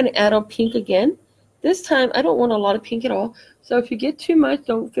going to go ahead and add our pink again. This time, I don't want a lot of pink at all. So if you get too much,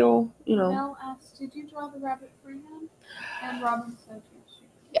 don't feel, you know. Mel asked, did you draw the rabbit freehand? And Robin said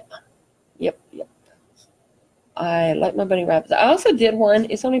yes. Yep. I like my bunny rabbits. I also did one.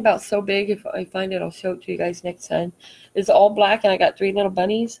 It's only about so big. If I find it, I'll show it to you guys next time. It's all black, and I got 3 little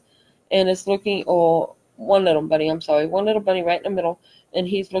bunnies. And it's looking, or one little bunny, I'm sorry. One little bunny right in the middle. And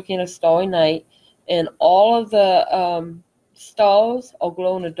he's looking at a starry night. And all of the stars are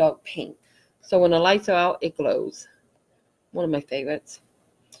glow in a dark pink. So when the lights are out, it glows. One of my favorites.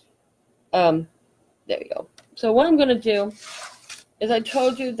 There we go. So what I'm going to do is I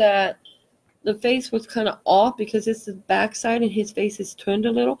told you that the face was kind of off because this is the back side and his face is turned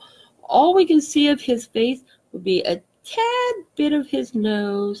a little. All we can see of his face would be a tad bit of his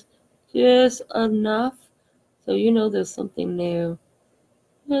nose. Just enough. So you know there's something there.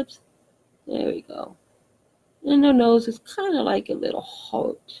 Oops. There we go. And the nose is kind of like a little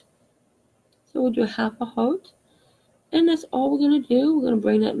heart. So we'll do half a heart. And that's all we're going to do. We're going to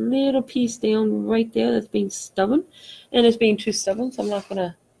bring that little piece down right there that's being stubborn. And it's being too stubborn, so I'm not going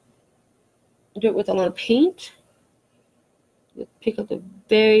to do it with a lot of paint. Just pick up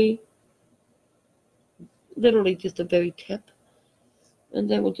the literally just the very tip. And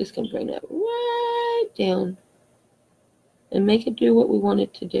then we're just going to bring that right down. And make it do what we want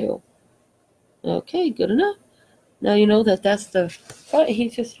it to do. Okay, good enough. Now you know that that's the front.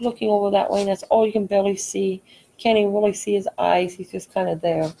 He's just looking over that way, and that's all you can barely see. Can't even really see his eyes. He's just kind of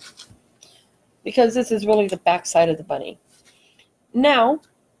there. Because this is really the back side of the bunny. Now,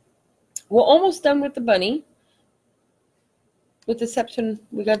 we're almost done with the bunny. With the exception,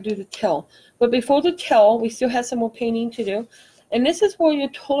 we got to do the tail. But before the tail, we still have some more painting to do. And this is where your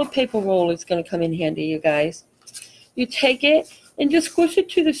toilet paper roll is going to come in handy, you guys. You take it and just squish it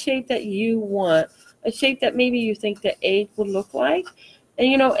to the shape that you want. A shape that maybe you think the egg would look like.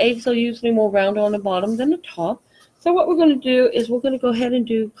 And you know, eggs are usually more round on the bottom than the top. So what we're going to do is we're going to go ahead and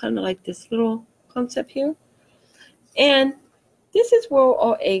do kind of like this little concept here. And this is where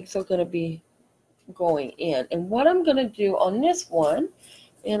our eggs are going to be going in. And what I'm going to do on this one,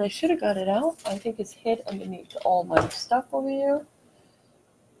 and I should have got it out. I think it's hid underneath all my stuff over here.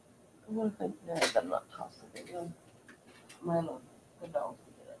 What if I'm not tossing it in?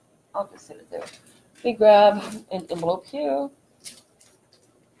 I'll just sit it there. Let me grab an envelope here.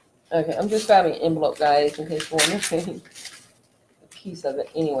 Okay, I'm just grabbing an envelope, guys, in case you're wondering. A piece of it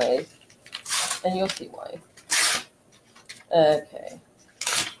anyways. And you'll see why. Okay.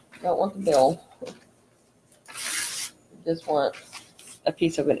 Don't want the bill. Just want a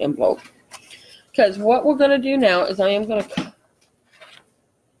piece of an envelope. Because what we're going to do now is I am going to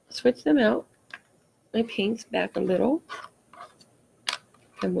switch them out. My paints back a little.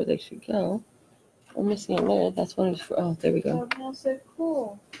 And where they should go. I'm missing a lid. That's what it was for. Oh, there we go. Oh, so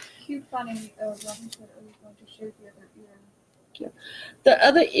cool. Cute, funny. Robin said I was going to show the other ear. Yeah. The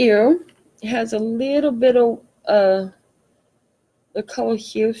other ear has a little bit of the color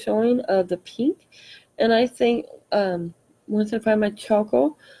here showing of the pink. And I think once I find my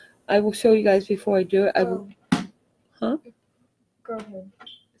charcoal, I will show you guys before I do it. I will. Huh? Go ahead.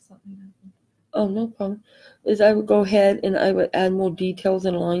 Something happened. Oh, no problem. I would go ahead and I would add more details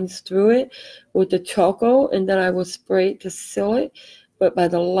and lines through it with the charcoal, and then I would spray it to seal it. But by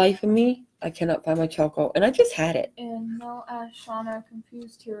the life of me, I cannot find my charcoal, and I just had it. And Mel asked Shauna,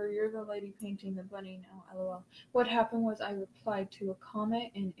 confused here, you're the lady painting the bunny now, lol. What happened was I replied to a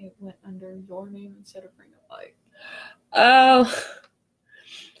comment, and it went under your name instead of Ring of Light. Oh,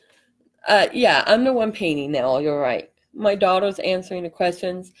 yeah, I'm the one painting now, you're right. My daughter's answering the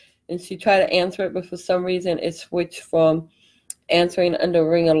questions, and she tried to answer it, but for some reason it switched from answering under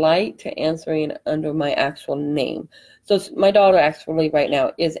Ring of Light to answering under my actual name. So my daughter actually right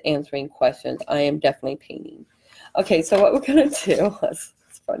now is answering questions. I am definitely painting. Okay, so what we're going to do, it's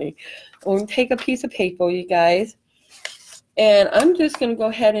funny, we're going to take a piece of paper, you guys, and I'm just going to go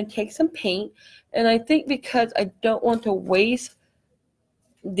ahead and take some paint. And I think because I don't want to waste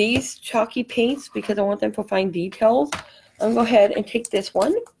these chalky paints because I want them for fine details, I'm going to go ahead and take this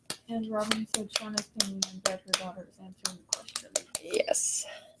one. And Robin said Shauna's painting and bet her daughter is answering the question. Yes.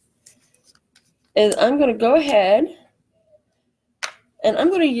 And I'm going to go ahead and I'm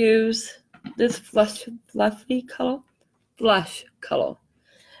going to use this flush color.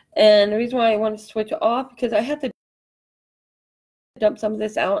 And the reason why I want to switch it off, because I had to dump some of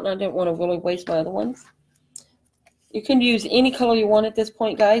this out and I didn't want to really waste my other ones. You can use any color you want at this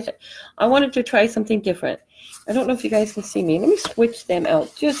point, guys. I wanted to try something different. I don't know if you guys can see me. Let me switch them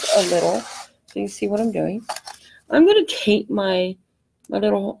out just a little so you can see what I'm doing. I'm going to take my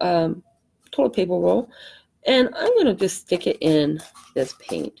little toilet paper roll, and I'm going to just stick it in this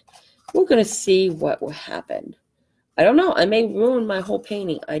paint. We're going to see what will happen. I don't know. I may ruin my whole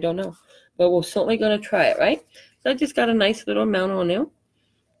painting. I don't know. But we're certainly going to try it, right? So I just got a nice little amount on there.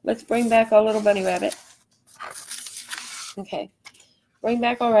 Let's bring back our little bunny rabbit. Okay. Bring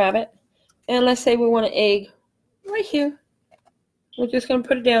back our rabbit. And let's say we want an egg right here. We're just going to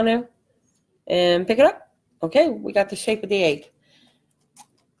put it down there and pick it up. Okay, we got the shape of the egg.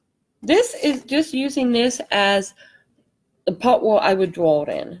 This is just using this as the part where I would draw it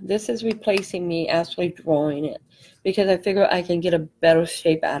in. This is replacing me actually drawing it because I figure I can get a better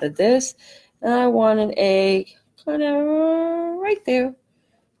shape out of this. And I want an egg kind of right there.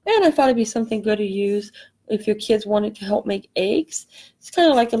 And I thought it'd be something good to use if your kids wanted to help make eggs. It's kind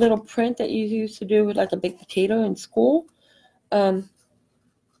of like a little print that you used to do with like a baked potato in school.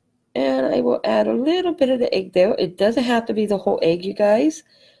 And I will add a little bit of the egg there. It doesn't have to be the whole egg, you guys.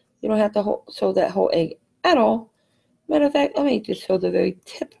 You don't have to show that whole egg at all. Matter of fact, let me just show the very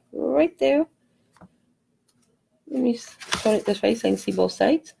tip right there. Let me turn it this way so I can see both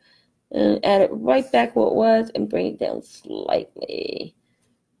sides. And add it right back where it was and bring it down slightly.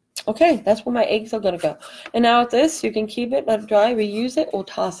 Okay, that's where my eggs are going to go. And now with this, you can keep it, let it dry, reuse it, or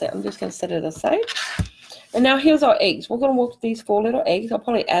toss it. I'm just going to set it aside. And now here's our eggs. We're going to work with these 4 little eggs. I'll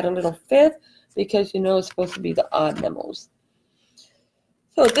probably add a little 5th because you know it's supposed to be the odd numbers.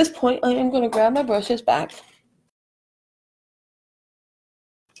 So at this point, I am going to grab my brushes back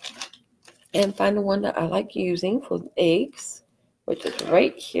and find the one that I like using for eggs, which is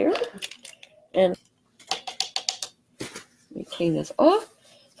right here. And let me clean this off.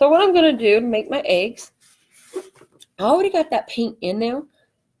 So what I'm going to do to make my eggs, I already got that paint in there.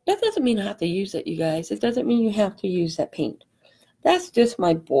 That doesn't mean I have to use it, you guys. It doesn't mean you have to use that paint. That's just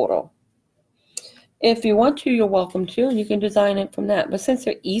my border. If you want to, you're welcome to, and you can design it from that. But since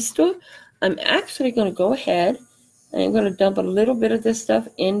they're Easter, I'm actually going to go ahead and I'm going to dump a little bit of this stuff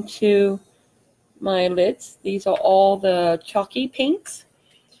into my lids. These are all the chalky pinks.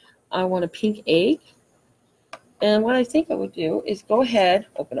 I want a pink egg. And what I think I would do is go ahead,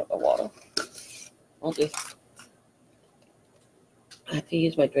 open up my water. I have to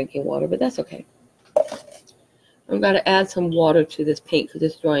use my drinking water, but that's okay. I'm going to add some water to this paint because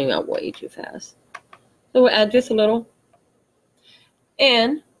it's drying out way too fast. So we'll add just a little.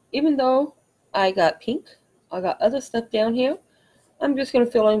 And even though I got pink, I got other stuff down here, I'm just going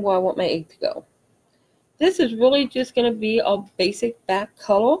to fill in where I want my egg to go. This is really just going to be a basic back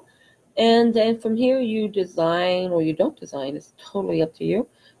color. And then from here you design or you don't design. It's totally up to you.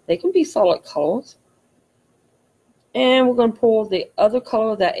 They can be solid colors. And we're going to pour the other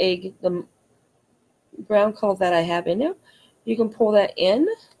color of that egg, the brown color that I have in there. You can pour that in.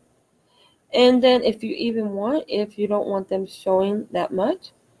 And then if you even want, if you don't want them showing that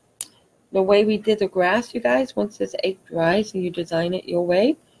much, the way we did the grass, you guys, once this egg dries and you design it your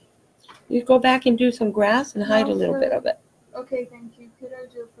way, you go back and do some grass and hide a little bit of it. Okay, thank you. Could I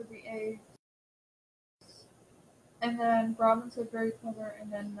do it for the eggs? And then Robin said very clever,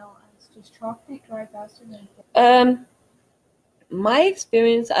 and then Mel asked, does chalk paint dry faster than my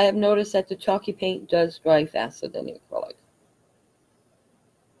experience, I have noticed that the chalky paint does dry faster than the acrylic.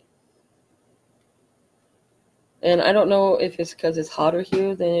 And I don't know if it's because it's hotter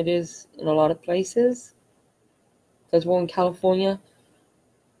here than it is in a lot of places. Because we're in California.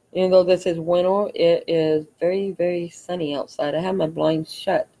 Even though this is winter, it is very, very sunny outside. I have my blinds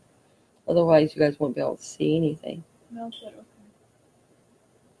shut. Otherwise, you guys won't be able to see anything. Mel said okay.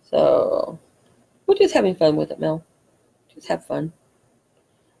 So, we're just having fun with it, Mel. Just have fun.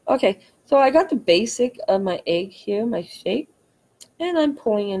 Okay, so I got the basic of my egg here, my shape. And I'm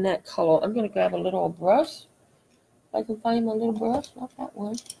pulling in that color. I'm going to grab a little brush. If I can find my little brush. Not that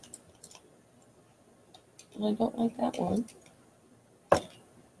one. I don't like that one.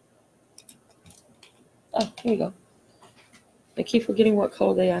 Oh, here we go. I keep forgetting what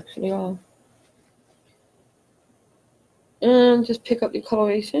color they actually are. And just pick up the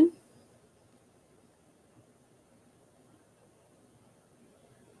coloration.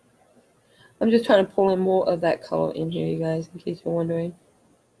 I'm just trying to pull in more of that color in here, you guys, in case you're wondering.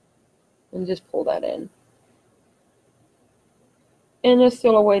 And just pull that in. And there's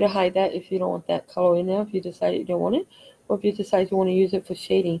still a way to hide that if you don't want that color in there, if you decide you don't want it, or if you decide you want to use it for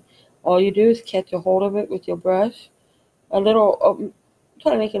shading. All you do is catch a hold of it with your brush, a little,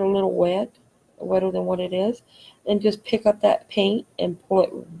 try to make it a little wet, wetter than what it is, and just pick up that paint and pull it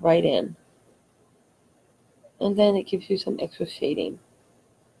right in. And then it gives you some extra shading.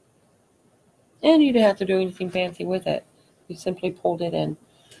 And you don't have to do anything fancy with it. You simply pulled it in.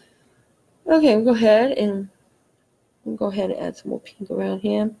 Okay, we'll go ahead and add some more pink around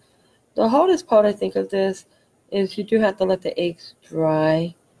here. The hardest part, I think, of this is you do have to let the eggs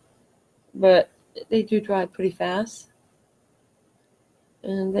dry. But they do dry pretty fast.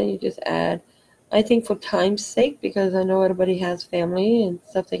 And then you just add, I think for time's sake, because I know everybody has family and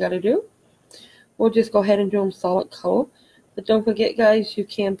stuff they got to do, we'll just go ahead and do them solid color. But don't forget, guys, you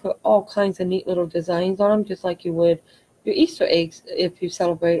can put all kinds of neat little designs on them, just like you would your Easter eggs if you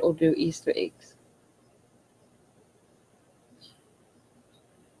celebrate or do Easter eggs.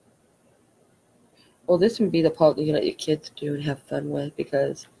 Well, this would be the part that you let your kids do and have fun with,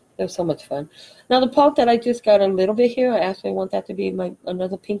 because they're so much fun. Now, the part that I just got a little bit here, I actually want that to be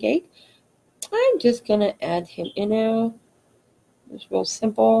another pink egg. I'm just going to add him in there. It's real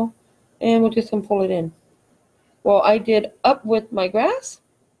simple. And we're just going to pull it in. Well, I did up with my grass.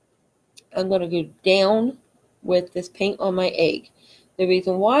 I'm going to go down with this paint on my egg. The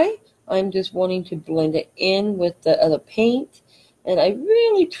reason why, I'm just wanting to blend it in with the other paint. And I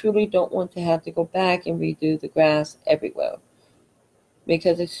really, truly don't want to have to go back and redo the grass everywhere.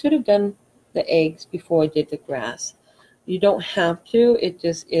 Because I should have done the eggs before I did the grass. You don't have to. It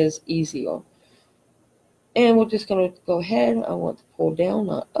just is easier. And we're just going to go ahead. I want to pull down,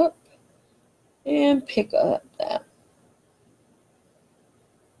 not up. And pick up that.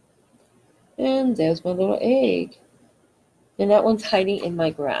 And there's my little egg. And that one's hiding in my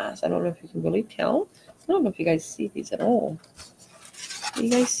grass. I don't know if you can really tell. I don't know if you guys see these at all. Do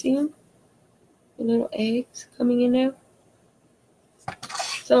you guys see them? The little eggs coming in there.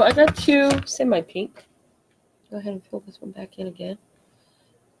 So I got two semi-pink. Go ahead and fill this one back in again.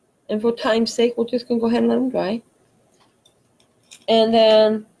 And for time's sake, we're just going to go ahead and let them dry. And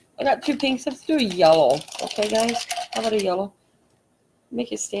then I got two pinks. Let's do a yellow. Okay, guys? How about a yellow?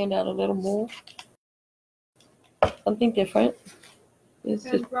 Make it stand out a little more. Something different.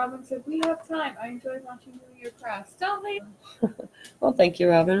 And Robin said, we have time. I enjoy watching you do your crafts. Don't leave. Well, thank you,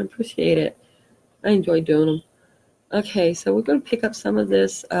 Robin. I appreciate it. I enjoy doing them. Okay, so we're going to pick up some of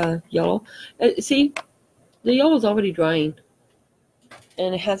this yellow. See, the yellow is already drying.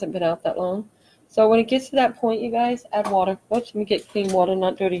 And it hasn't been out that long. So when it gets to that point, you guys, add water. Watch me get clean water,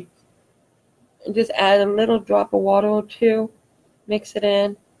 not dirty. And just add a little drop of water or two. Mix it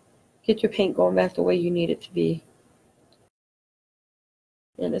in. Get your paint going back the way you need it to be.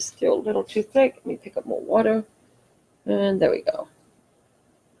 And it's still a little too thick. Let me pick up more water. And there we go.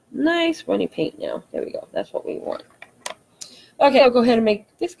 Nice runny paint now. There we go. That's what we want. Okay, I'll go ahead and make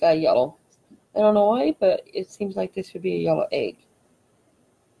this guy yellow. I don't know why, but it seems like this should be a yellow egg.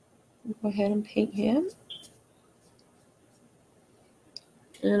 Go ahead and paint him.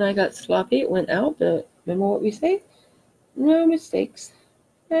 And I got sloppy. It went out, but remember what we say? No mistakes.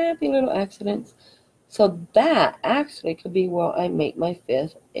 Happy little accidents. So that actually could be where I make my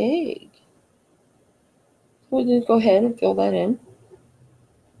fifth egg. We'll just go ahead and fill that in.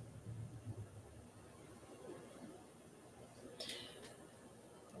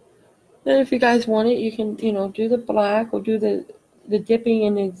 And if you guys want it, you can, do the black or do the dipping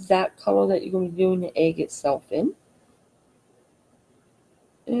in the exact color that you're going to be doing the egg itself in.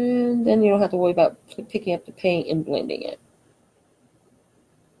 And then you don't have to worry about picking up the paint and blending it.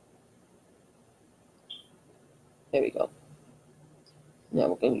 There we go. Now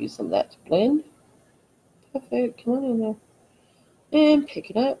we're going to use some of that to blend. Perfect. Come on in there. And pick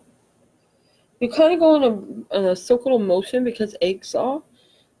it up. You kind of go in a circular motion because eggs are.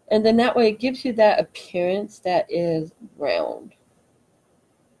 And then that way it gives you that appearance that is round.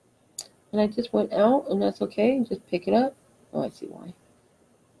 And I just went out, and that's okay. Just pick it up. Oh, I see why.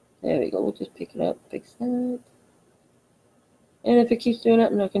 There we go. We'll just pick it up, fix that. And if it keeps doing it,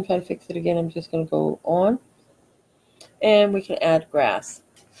 I'm not going to try to fix it again. I'm just going to go on. And we can add grass.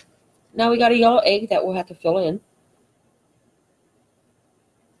 Now we got a yellow egg that we'll have to fill in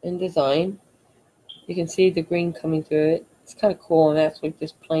design. You can see the green coming through it. It's kind of cool. I'm actually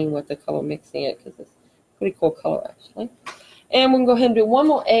just playing with the color, mixing it, because it's a pretty cool color, actually. And we can go ahead and do one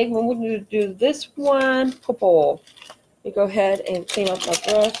more egg. We're going to do this one purple. You go ahead and clean up my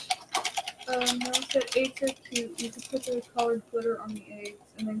brush. Mel said eggs are cute. You could put the colored glitter on the eggs.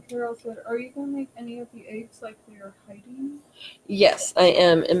 And then Carol said, are you going to make any of the eggs like we are hiding? Yes, I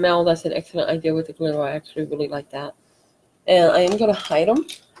am. And Mel, that's an excellent idea with the glitter. I actually really like that. And I am going to hide them.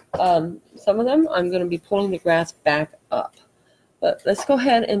 Some of them, I'm going to be pulling the grass back up. But let's go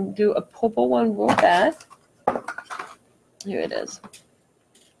ahead and do a purple one real fast. Here it is.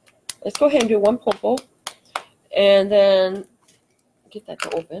 Let's go ahead and do one purple. And then get that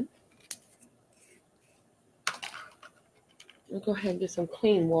to open. I'll go ahead and get some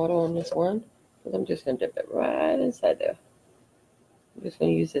clean water on this one, because I'm just going to dip it right inside there. I'm just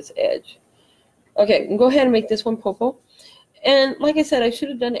going to use this edge. Okay, go ahead and make this one purple. And like I said, I should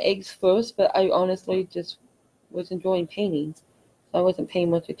have done the eggs first, but I honestly just was enjoying painting. So I wasn't paying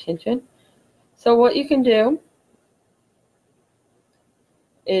much attention. So what you can do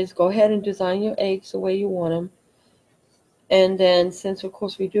is go ahead and design your eggs the way you want them. And then, since of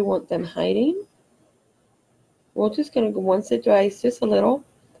course we do want them hiding, we're just going to go, once it dries just a little,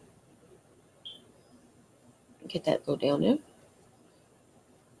 get that go down there.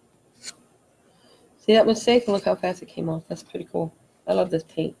 See that mistake? Look how fast it came off. That's pretty cool. I love this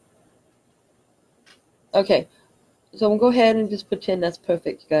paint. Okay, so we'll go ahead and just pretend that's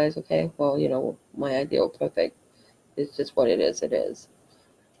perfect, you guys, okay? Well, you know, my ideal perfect is just what it is. It is.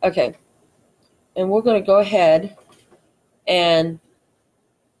 Okay, and we're going to go ahead and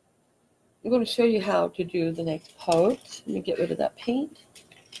I'm going to show you how to do the next part. Let me get rid of that paint.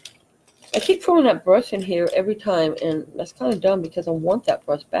 I keep throwing that brush in here every time, and that's kind of dumb because I want that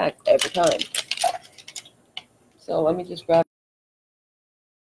brush back every time. So let me just grab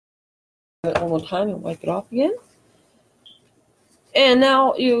it one more time and wipe it off again. And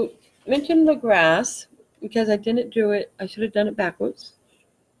now you mentioned the grass, because I didn't do it. I should have done it backwards.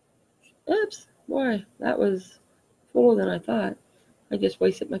 Oops, boy, that was fuller than I thought. I just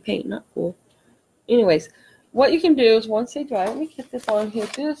wasted my paint, not cool. Anyways, what you can do is once they dry, let me get this on here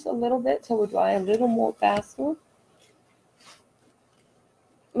just a little bit so it will dry a little more faster.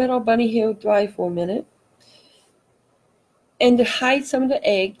 Let our bunny here dry for a minute. And to hide some of the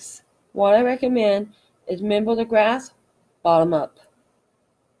eggs, what I recommend is, remember the grass, bottom up.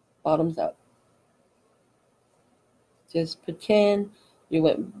 Bottoms up. Just pretend you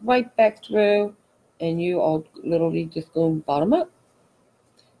went right back through and you are literally just going bottom up.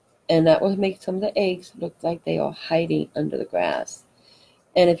 And that will make some of the eggs look like they are hiding under the grass.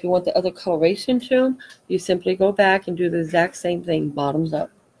 And if you want the other coloration to them, you simply go back and do the exact same thing, bottoms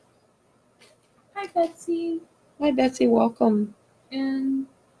up. Hi, Betsy. Hi, Betsy. Welcome. And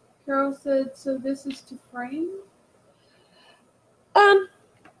Carol said, so this is to frame?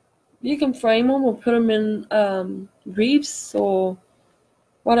 You can frame them or put them in wreaths or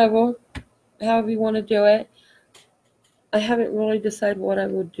whatever, however you want to do it. I haven't really decided what I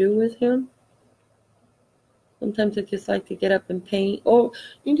will do with him. Sometimes I just like to get up and paint. Or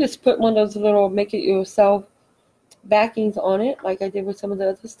you can just put one of those little make it yourself backings on it, like I did with some of the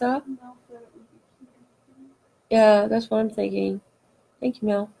other stuff. Yeah, that's what I'm thinking. Thank you,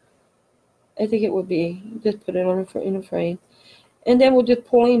 Mel. I think it would be. Just put it on in a frame. And then we'll just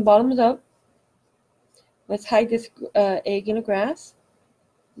pull in bottoms up. Let's hide this egg in the grass.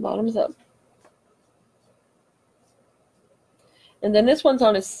 Bottoms up. And then this one's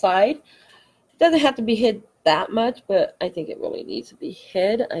on its side. Doesn't have to be hid that much, but I think it really needs to be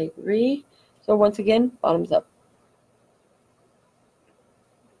hid. I agree. So once again, bottoms up.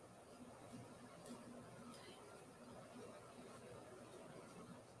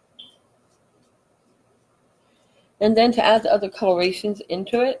 And then to add the other colorations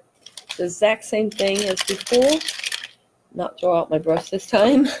into it, the exact same thing as before. Not draw out my brush this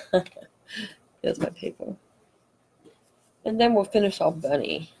time. Here's my paper. And then we'll finish our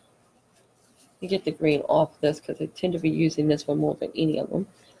bunny. You get the green off this because I tend to be using this one more than any of them.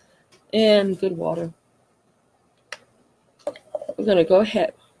 And good water. We're going to go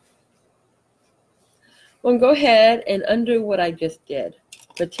ahead. We're going to go ahead and undo what I just did.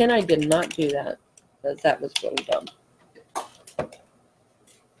 Pretend I did not do that, because that was really dumb.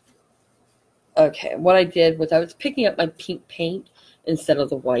 Okay, what I did was I was picking up my pink paint instead of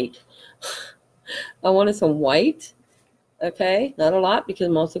the white. I wanted some white. Okay, not a lot because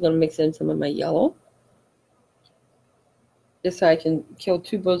I'm also going to mix in some of my yellow. Just so I can kill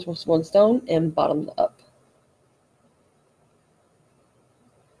two birds with one stone and bottoms up.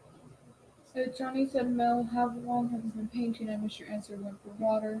 So Johnny said, Mel, how long have you been painting? I missed your answer, went for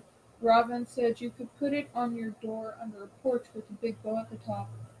water. Robin said you could put it on your door under a porch with a big bow at the top.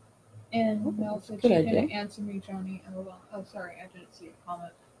 And Mel said she didn't answer me, Johnny. Oh, sorry, I didn't see a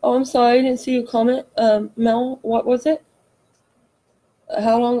comment. Oh, I'm sorry, I didn't see your comment. Mel, what was it?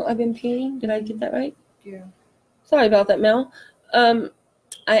 How long I've been painting? Did I get that right? Yeah. Sorry about that, Mel. I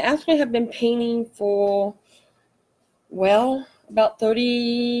actually have been painting for, well, about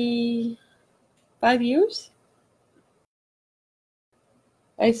 35 years.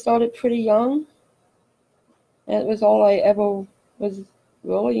 I started pretty young, and it was all I ever was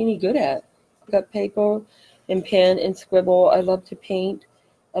really any good at. I got paper and pen and scribble. I love to paint.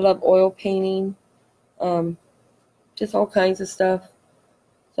 I love oil painting, just all kinds of stuff.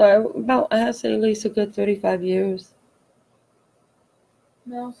 So I have to say at least a good 35 years.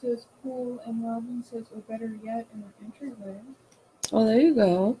 Mel says cool, and Robin says, or better yet, in an entryway. Oh, there you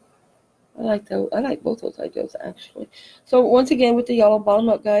go. I like both those ideas, actually. So once again, with the yellow bottom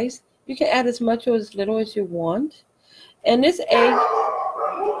up, guys, you can add as much or as little as you want. And this egg,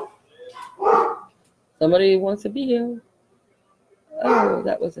 somebody wants to be here. Oh,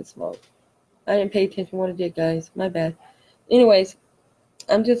 that wasn't smart. I didn't pay attention what I did, guys. My bad. Anyways,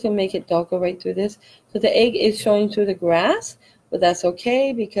 I'm just going to make it darker right through this. So the egg is showing through the grass, but that's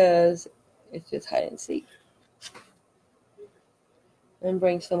okay because it's just hide and seek. And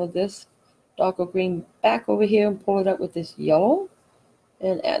bring some of this darker green back over here and pull it up with this yellow.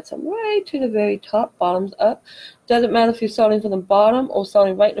 And add some right to the very top, bottoms up. Doesn't matter if you're starting from the bottom or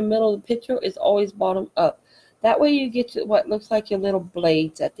starting right in the middle of the picture. It's always bottom up. That way you get to what looks like your little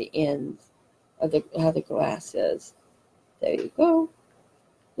blades at the ends of how the glass is. There you go.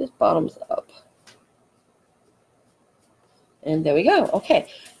 This bottoms up. And there we go. Okay,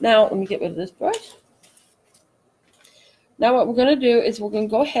 now let me get rid of this brush. Now what we're going to do is we're going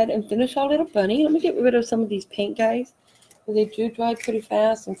to go ahead and finish our little bunny. Let me get rid of some of these paint, guys. They do dry pretty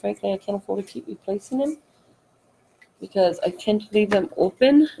fast, and frankly, I can't afford to keep replacing them because I tend to leave them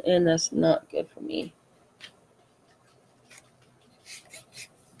open, and that's not good for me.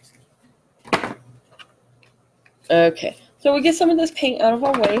 Okay, so we get some of this paint out of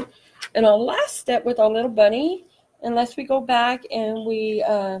our way, and our last step with our little bunny, unless we go back and we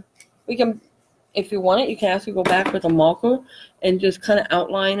can, if you want it, you can actually go back with a marker and just kind of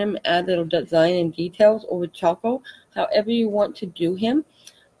outline him, add little design and details, or with charcoal. However you want to do him,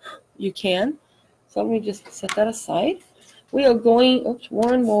 you can. So let me just set that aside. We are going,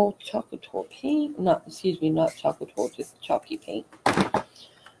 one more chocolate paint. Not chocolate, just chalky paint.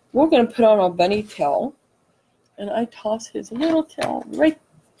 We're going to put on our bunny tail. And I toss his little tail right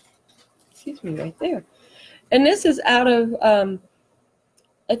there. And this is out of, I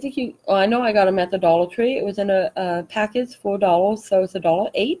know I got them at the Dollar Tree. It was in a package, $4, so it's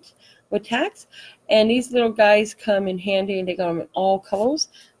 $1.08 with tax. And these little guys come in handy, and they got them in all colors.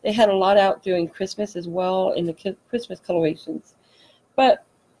 They had a lot out during Christmas as well in the Christmas colorations. But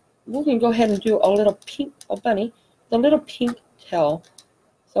we're going to go ahead and do a little pink, bunny, the little pink tail.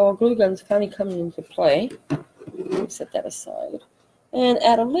 So our glue gun's finally coming into play. Let me set that aside. And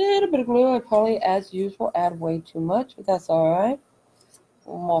add a little bit of glue. I probably, as usual, add way too much, but that's all right.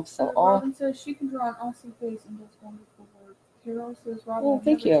 We'll mark some off. Robin says she can draw an awesome face and does wonderful work. Carol says Robin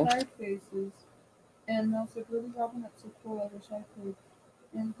never tried faces. And Mel said, really, Robin, that's so cool. I wish I could.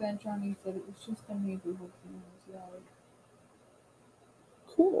 And then Johnny said it was just a neighbor working in his yard.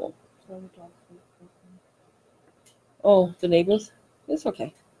 Cool. So the dog's oh, the neighbors? It's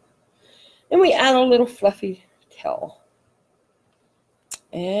okay. And we add a little fluffy tail.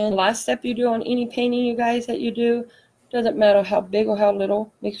 And the last step you do on any painting, you guys, that you do, doesn't matter how big or how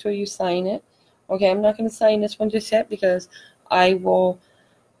little, make sure you sign it. Okay, I'm not going to sign this one just yet because I will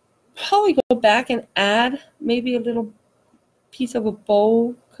probably go back and add maybe a little piece of a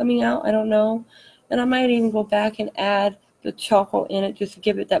bow coming out. I don't know. And I might even go back and add the charcoal in it just to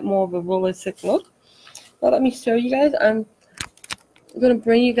give it that more of a realistic look. But let me show you guys. I'm going to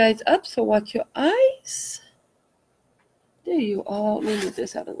bring you guys up, so watch your eyes. There you are. Let me move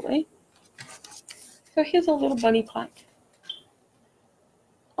this out of the way. So here's a little bunny plaque.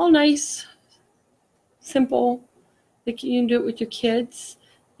 All nice, simple. You can do it with your kids.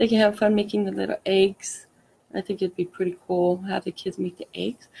 They can have fun making the little eggs. I think it'd be pretty cool have the kids make the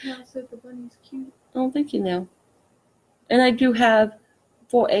eggs. Yeah, I said the bunny's cute. Oh, thank you now. And I do have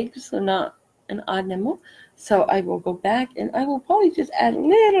 4 eggs, so not an odd number. So I will go back and I will probably just add a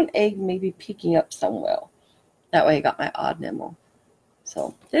little egg, maybe peeking up somewhere. That way I got my odd number.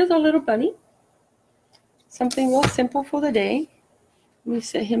 So there's our little bunny. Something real simple for the day. Let me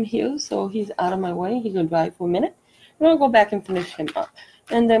set him here so he's out of my way. He can dry for a minute. And I'll go back and finish him up.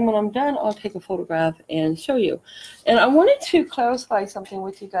 And then when I'm done, I'll take a photograph and show you. And I wanted to clarify something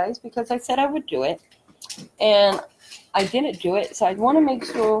with you guys because I said I would do it. And I didn't do it. So I want to make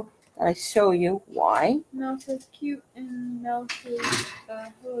sure that I show you why. Mel says cute and Mel says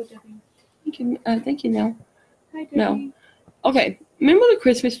hello, Debbie. Thank you, Nell. Hi, Debbie. No. Okay. Remember the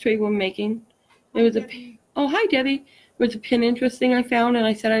Christmas tree we're making? It was oh, hi, Debbie. It was a Pinterest thing I found, and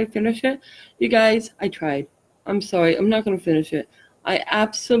I said I'd finish it. You guys, I tried. I'm sorry. I'm not going to finish it. I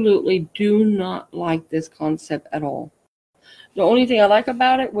absolutely do not like this concept at all. The only thing I like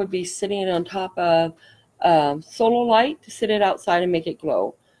about it would be sitting it on top of solar light to sit it outside and make it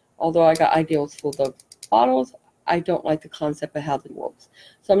glow. Although I got ideals for the bottles, I don't like the concept of how it works.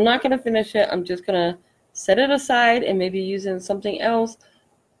 So I'm not going to finish it. I'm just going to set it aside and maybe use it in something else.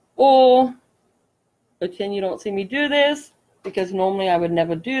 Or pretend you don't see me do this, because normally I would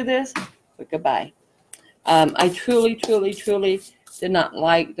never do this, but goodbye. I truly did not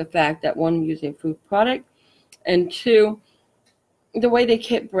like the fact that, one, using food product, and two, the way they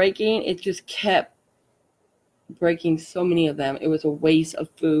kept breaking, it just kept breaking so many of them. It was a waste of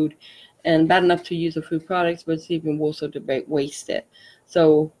food, and bad enough to use the food products, but it's even worse to waste it.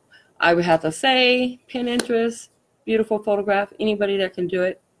 So I would have to say, Pinterest, beautiful photograph. Anybody that can do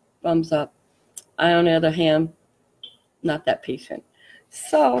it, thumbs up. I, on the other hand, not that patient.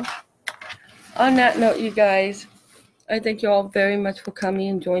 So, on that note, you guys, I thank you all very much for coming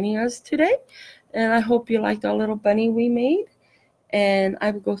and joining us today. And I hope you liked our little bunny we made. And I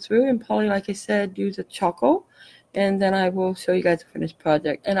will go through and probably, like I said, use a choco. And then I will show you guys a finished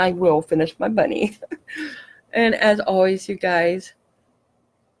project. And I will finish my bunny. And as always, you guys,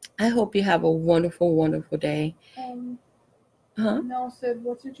 I hope you have a wonderful, wonderful day. Mel said,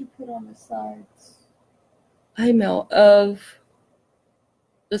 what did you put on the sides? Hi, Mel. Of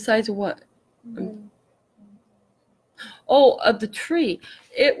the sides of what? Oh, of the tree.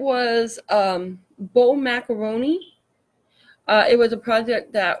 It was bowl macaroni. It was a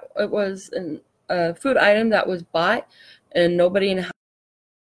project that it was a food item that was bought, and nobody in the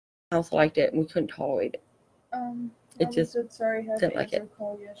house liked it, and we couldn't tolerate it. It just said, sorry, had didn't to like answer it. a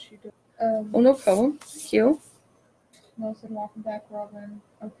call. Yes, she did. Oh, no problem. Thank you. Mel said, welcome back, Robin.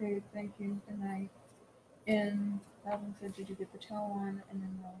 Okay, thank you. Good night. And Robin said, did you get the towel on? And then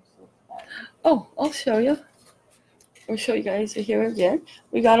Mel said, bye. Oh, I'll show you. I'll show you guys here again.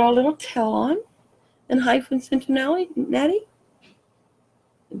 We got our little tail on. And hi from Cincinnati, Natty.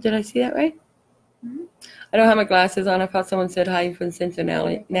 Did I see that right? Mm-hmm. I don't have my glasses on. I thought someone said hi from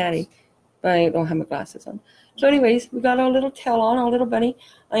Cincinnati, Natty. But I don't have my glasses on. So anyways, we got our little tail on, our little bunny.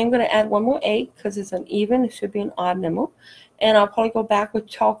 I am going to add one more egg because it's uneven. It should be an odd number. And I'll probably go back with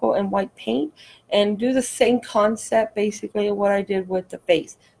charcoal and white paint and do the same concept basically of what I did with the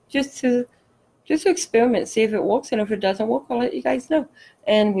face. Just to experiment, see if it works. And if it doesn't work, I'll let you guys know.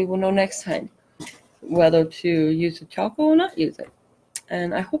 And we will know next time whether to use the charcoal or not use it.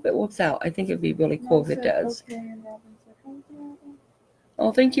 And I hope it works out. I think it'd be really cool if it does. Okay, and Robin said,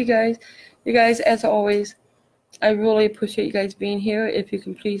 oh, thank you guys. You guys, as always, I really appreciate you guys being here. If you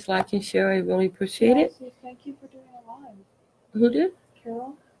can please like and share, I really appreciate it. Thank you for doing it live. Who did?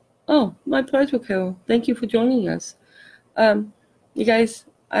 Carol. Oh, my pleasure, Carol. Thank you for joining us. You guys,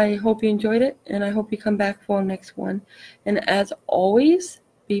 I hope you enjoyed it, and I hope you come back for our next one. And as always,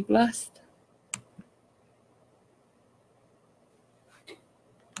 be blessed.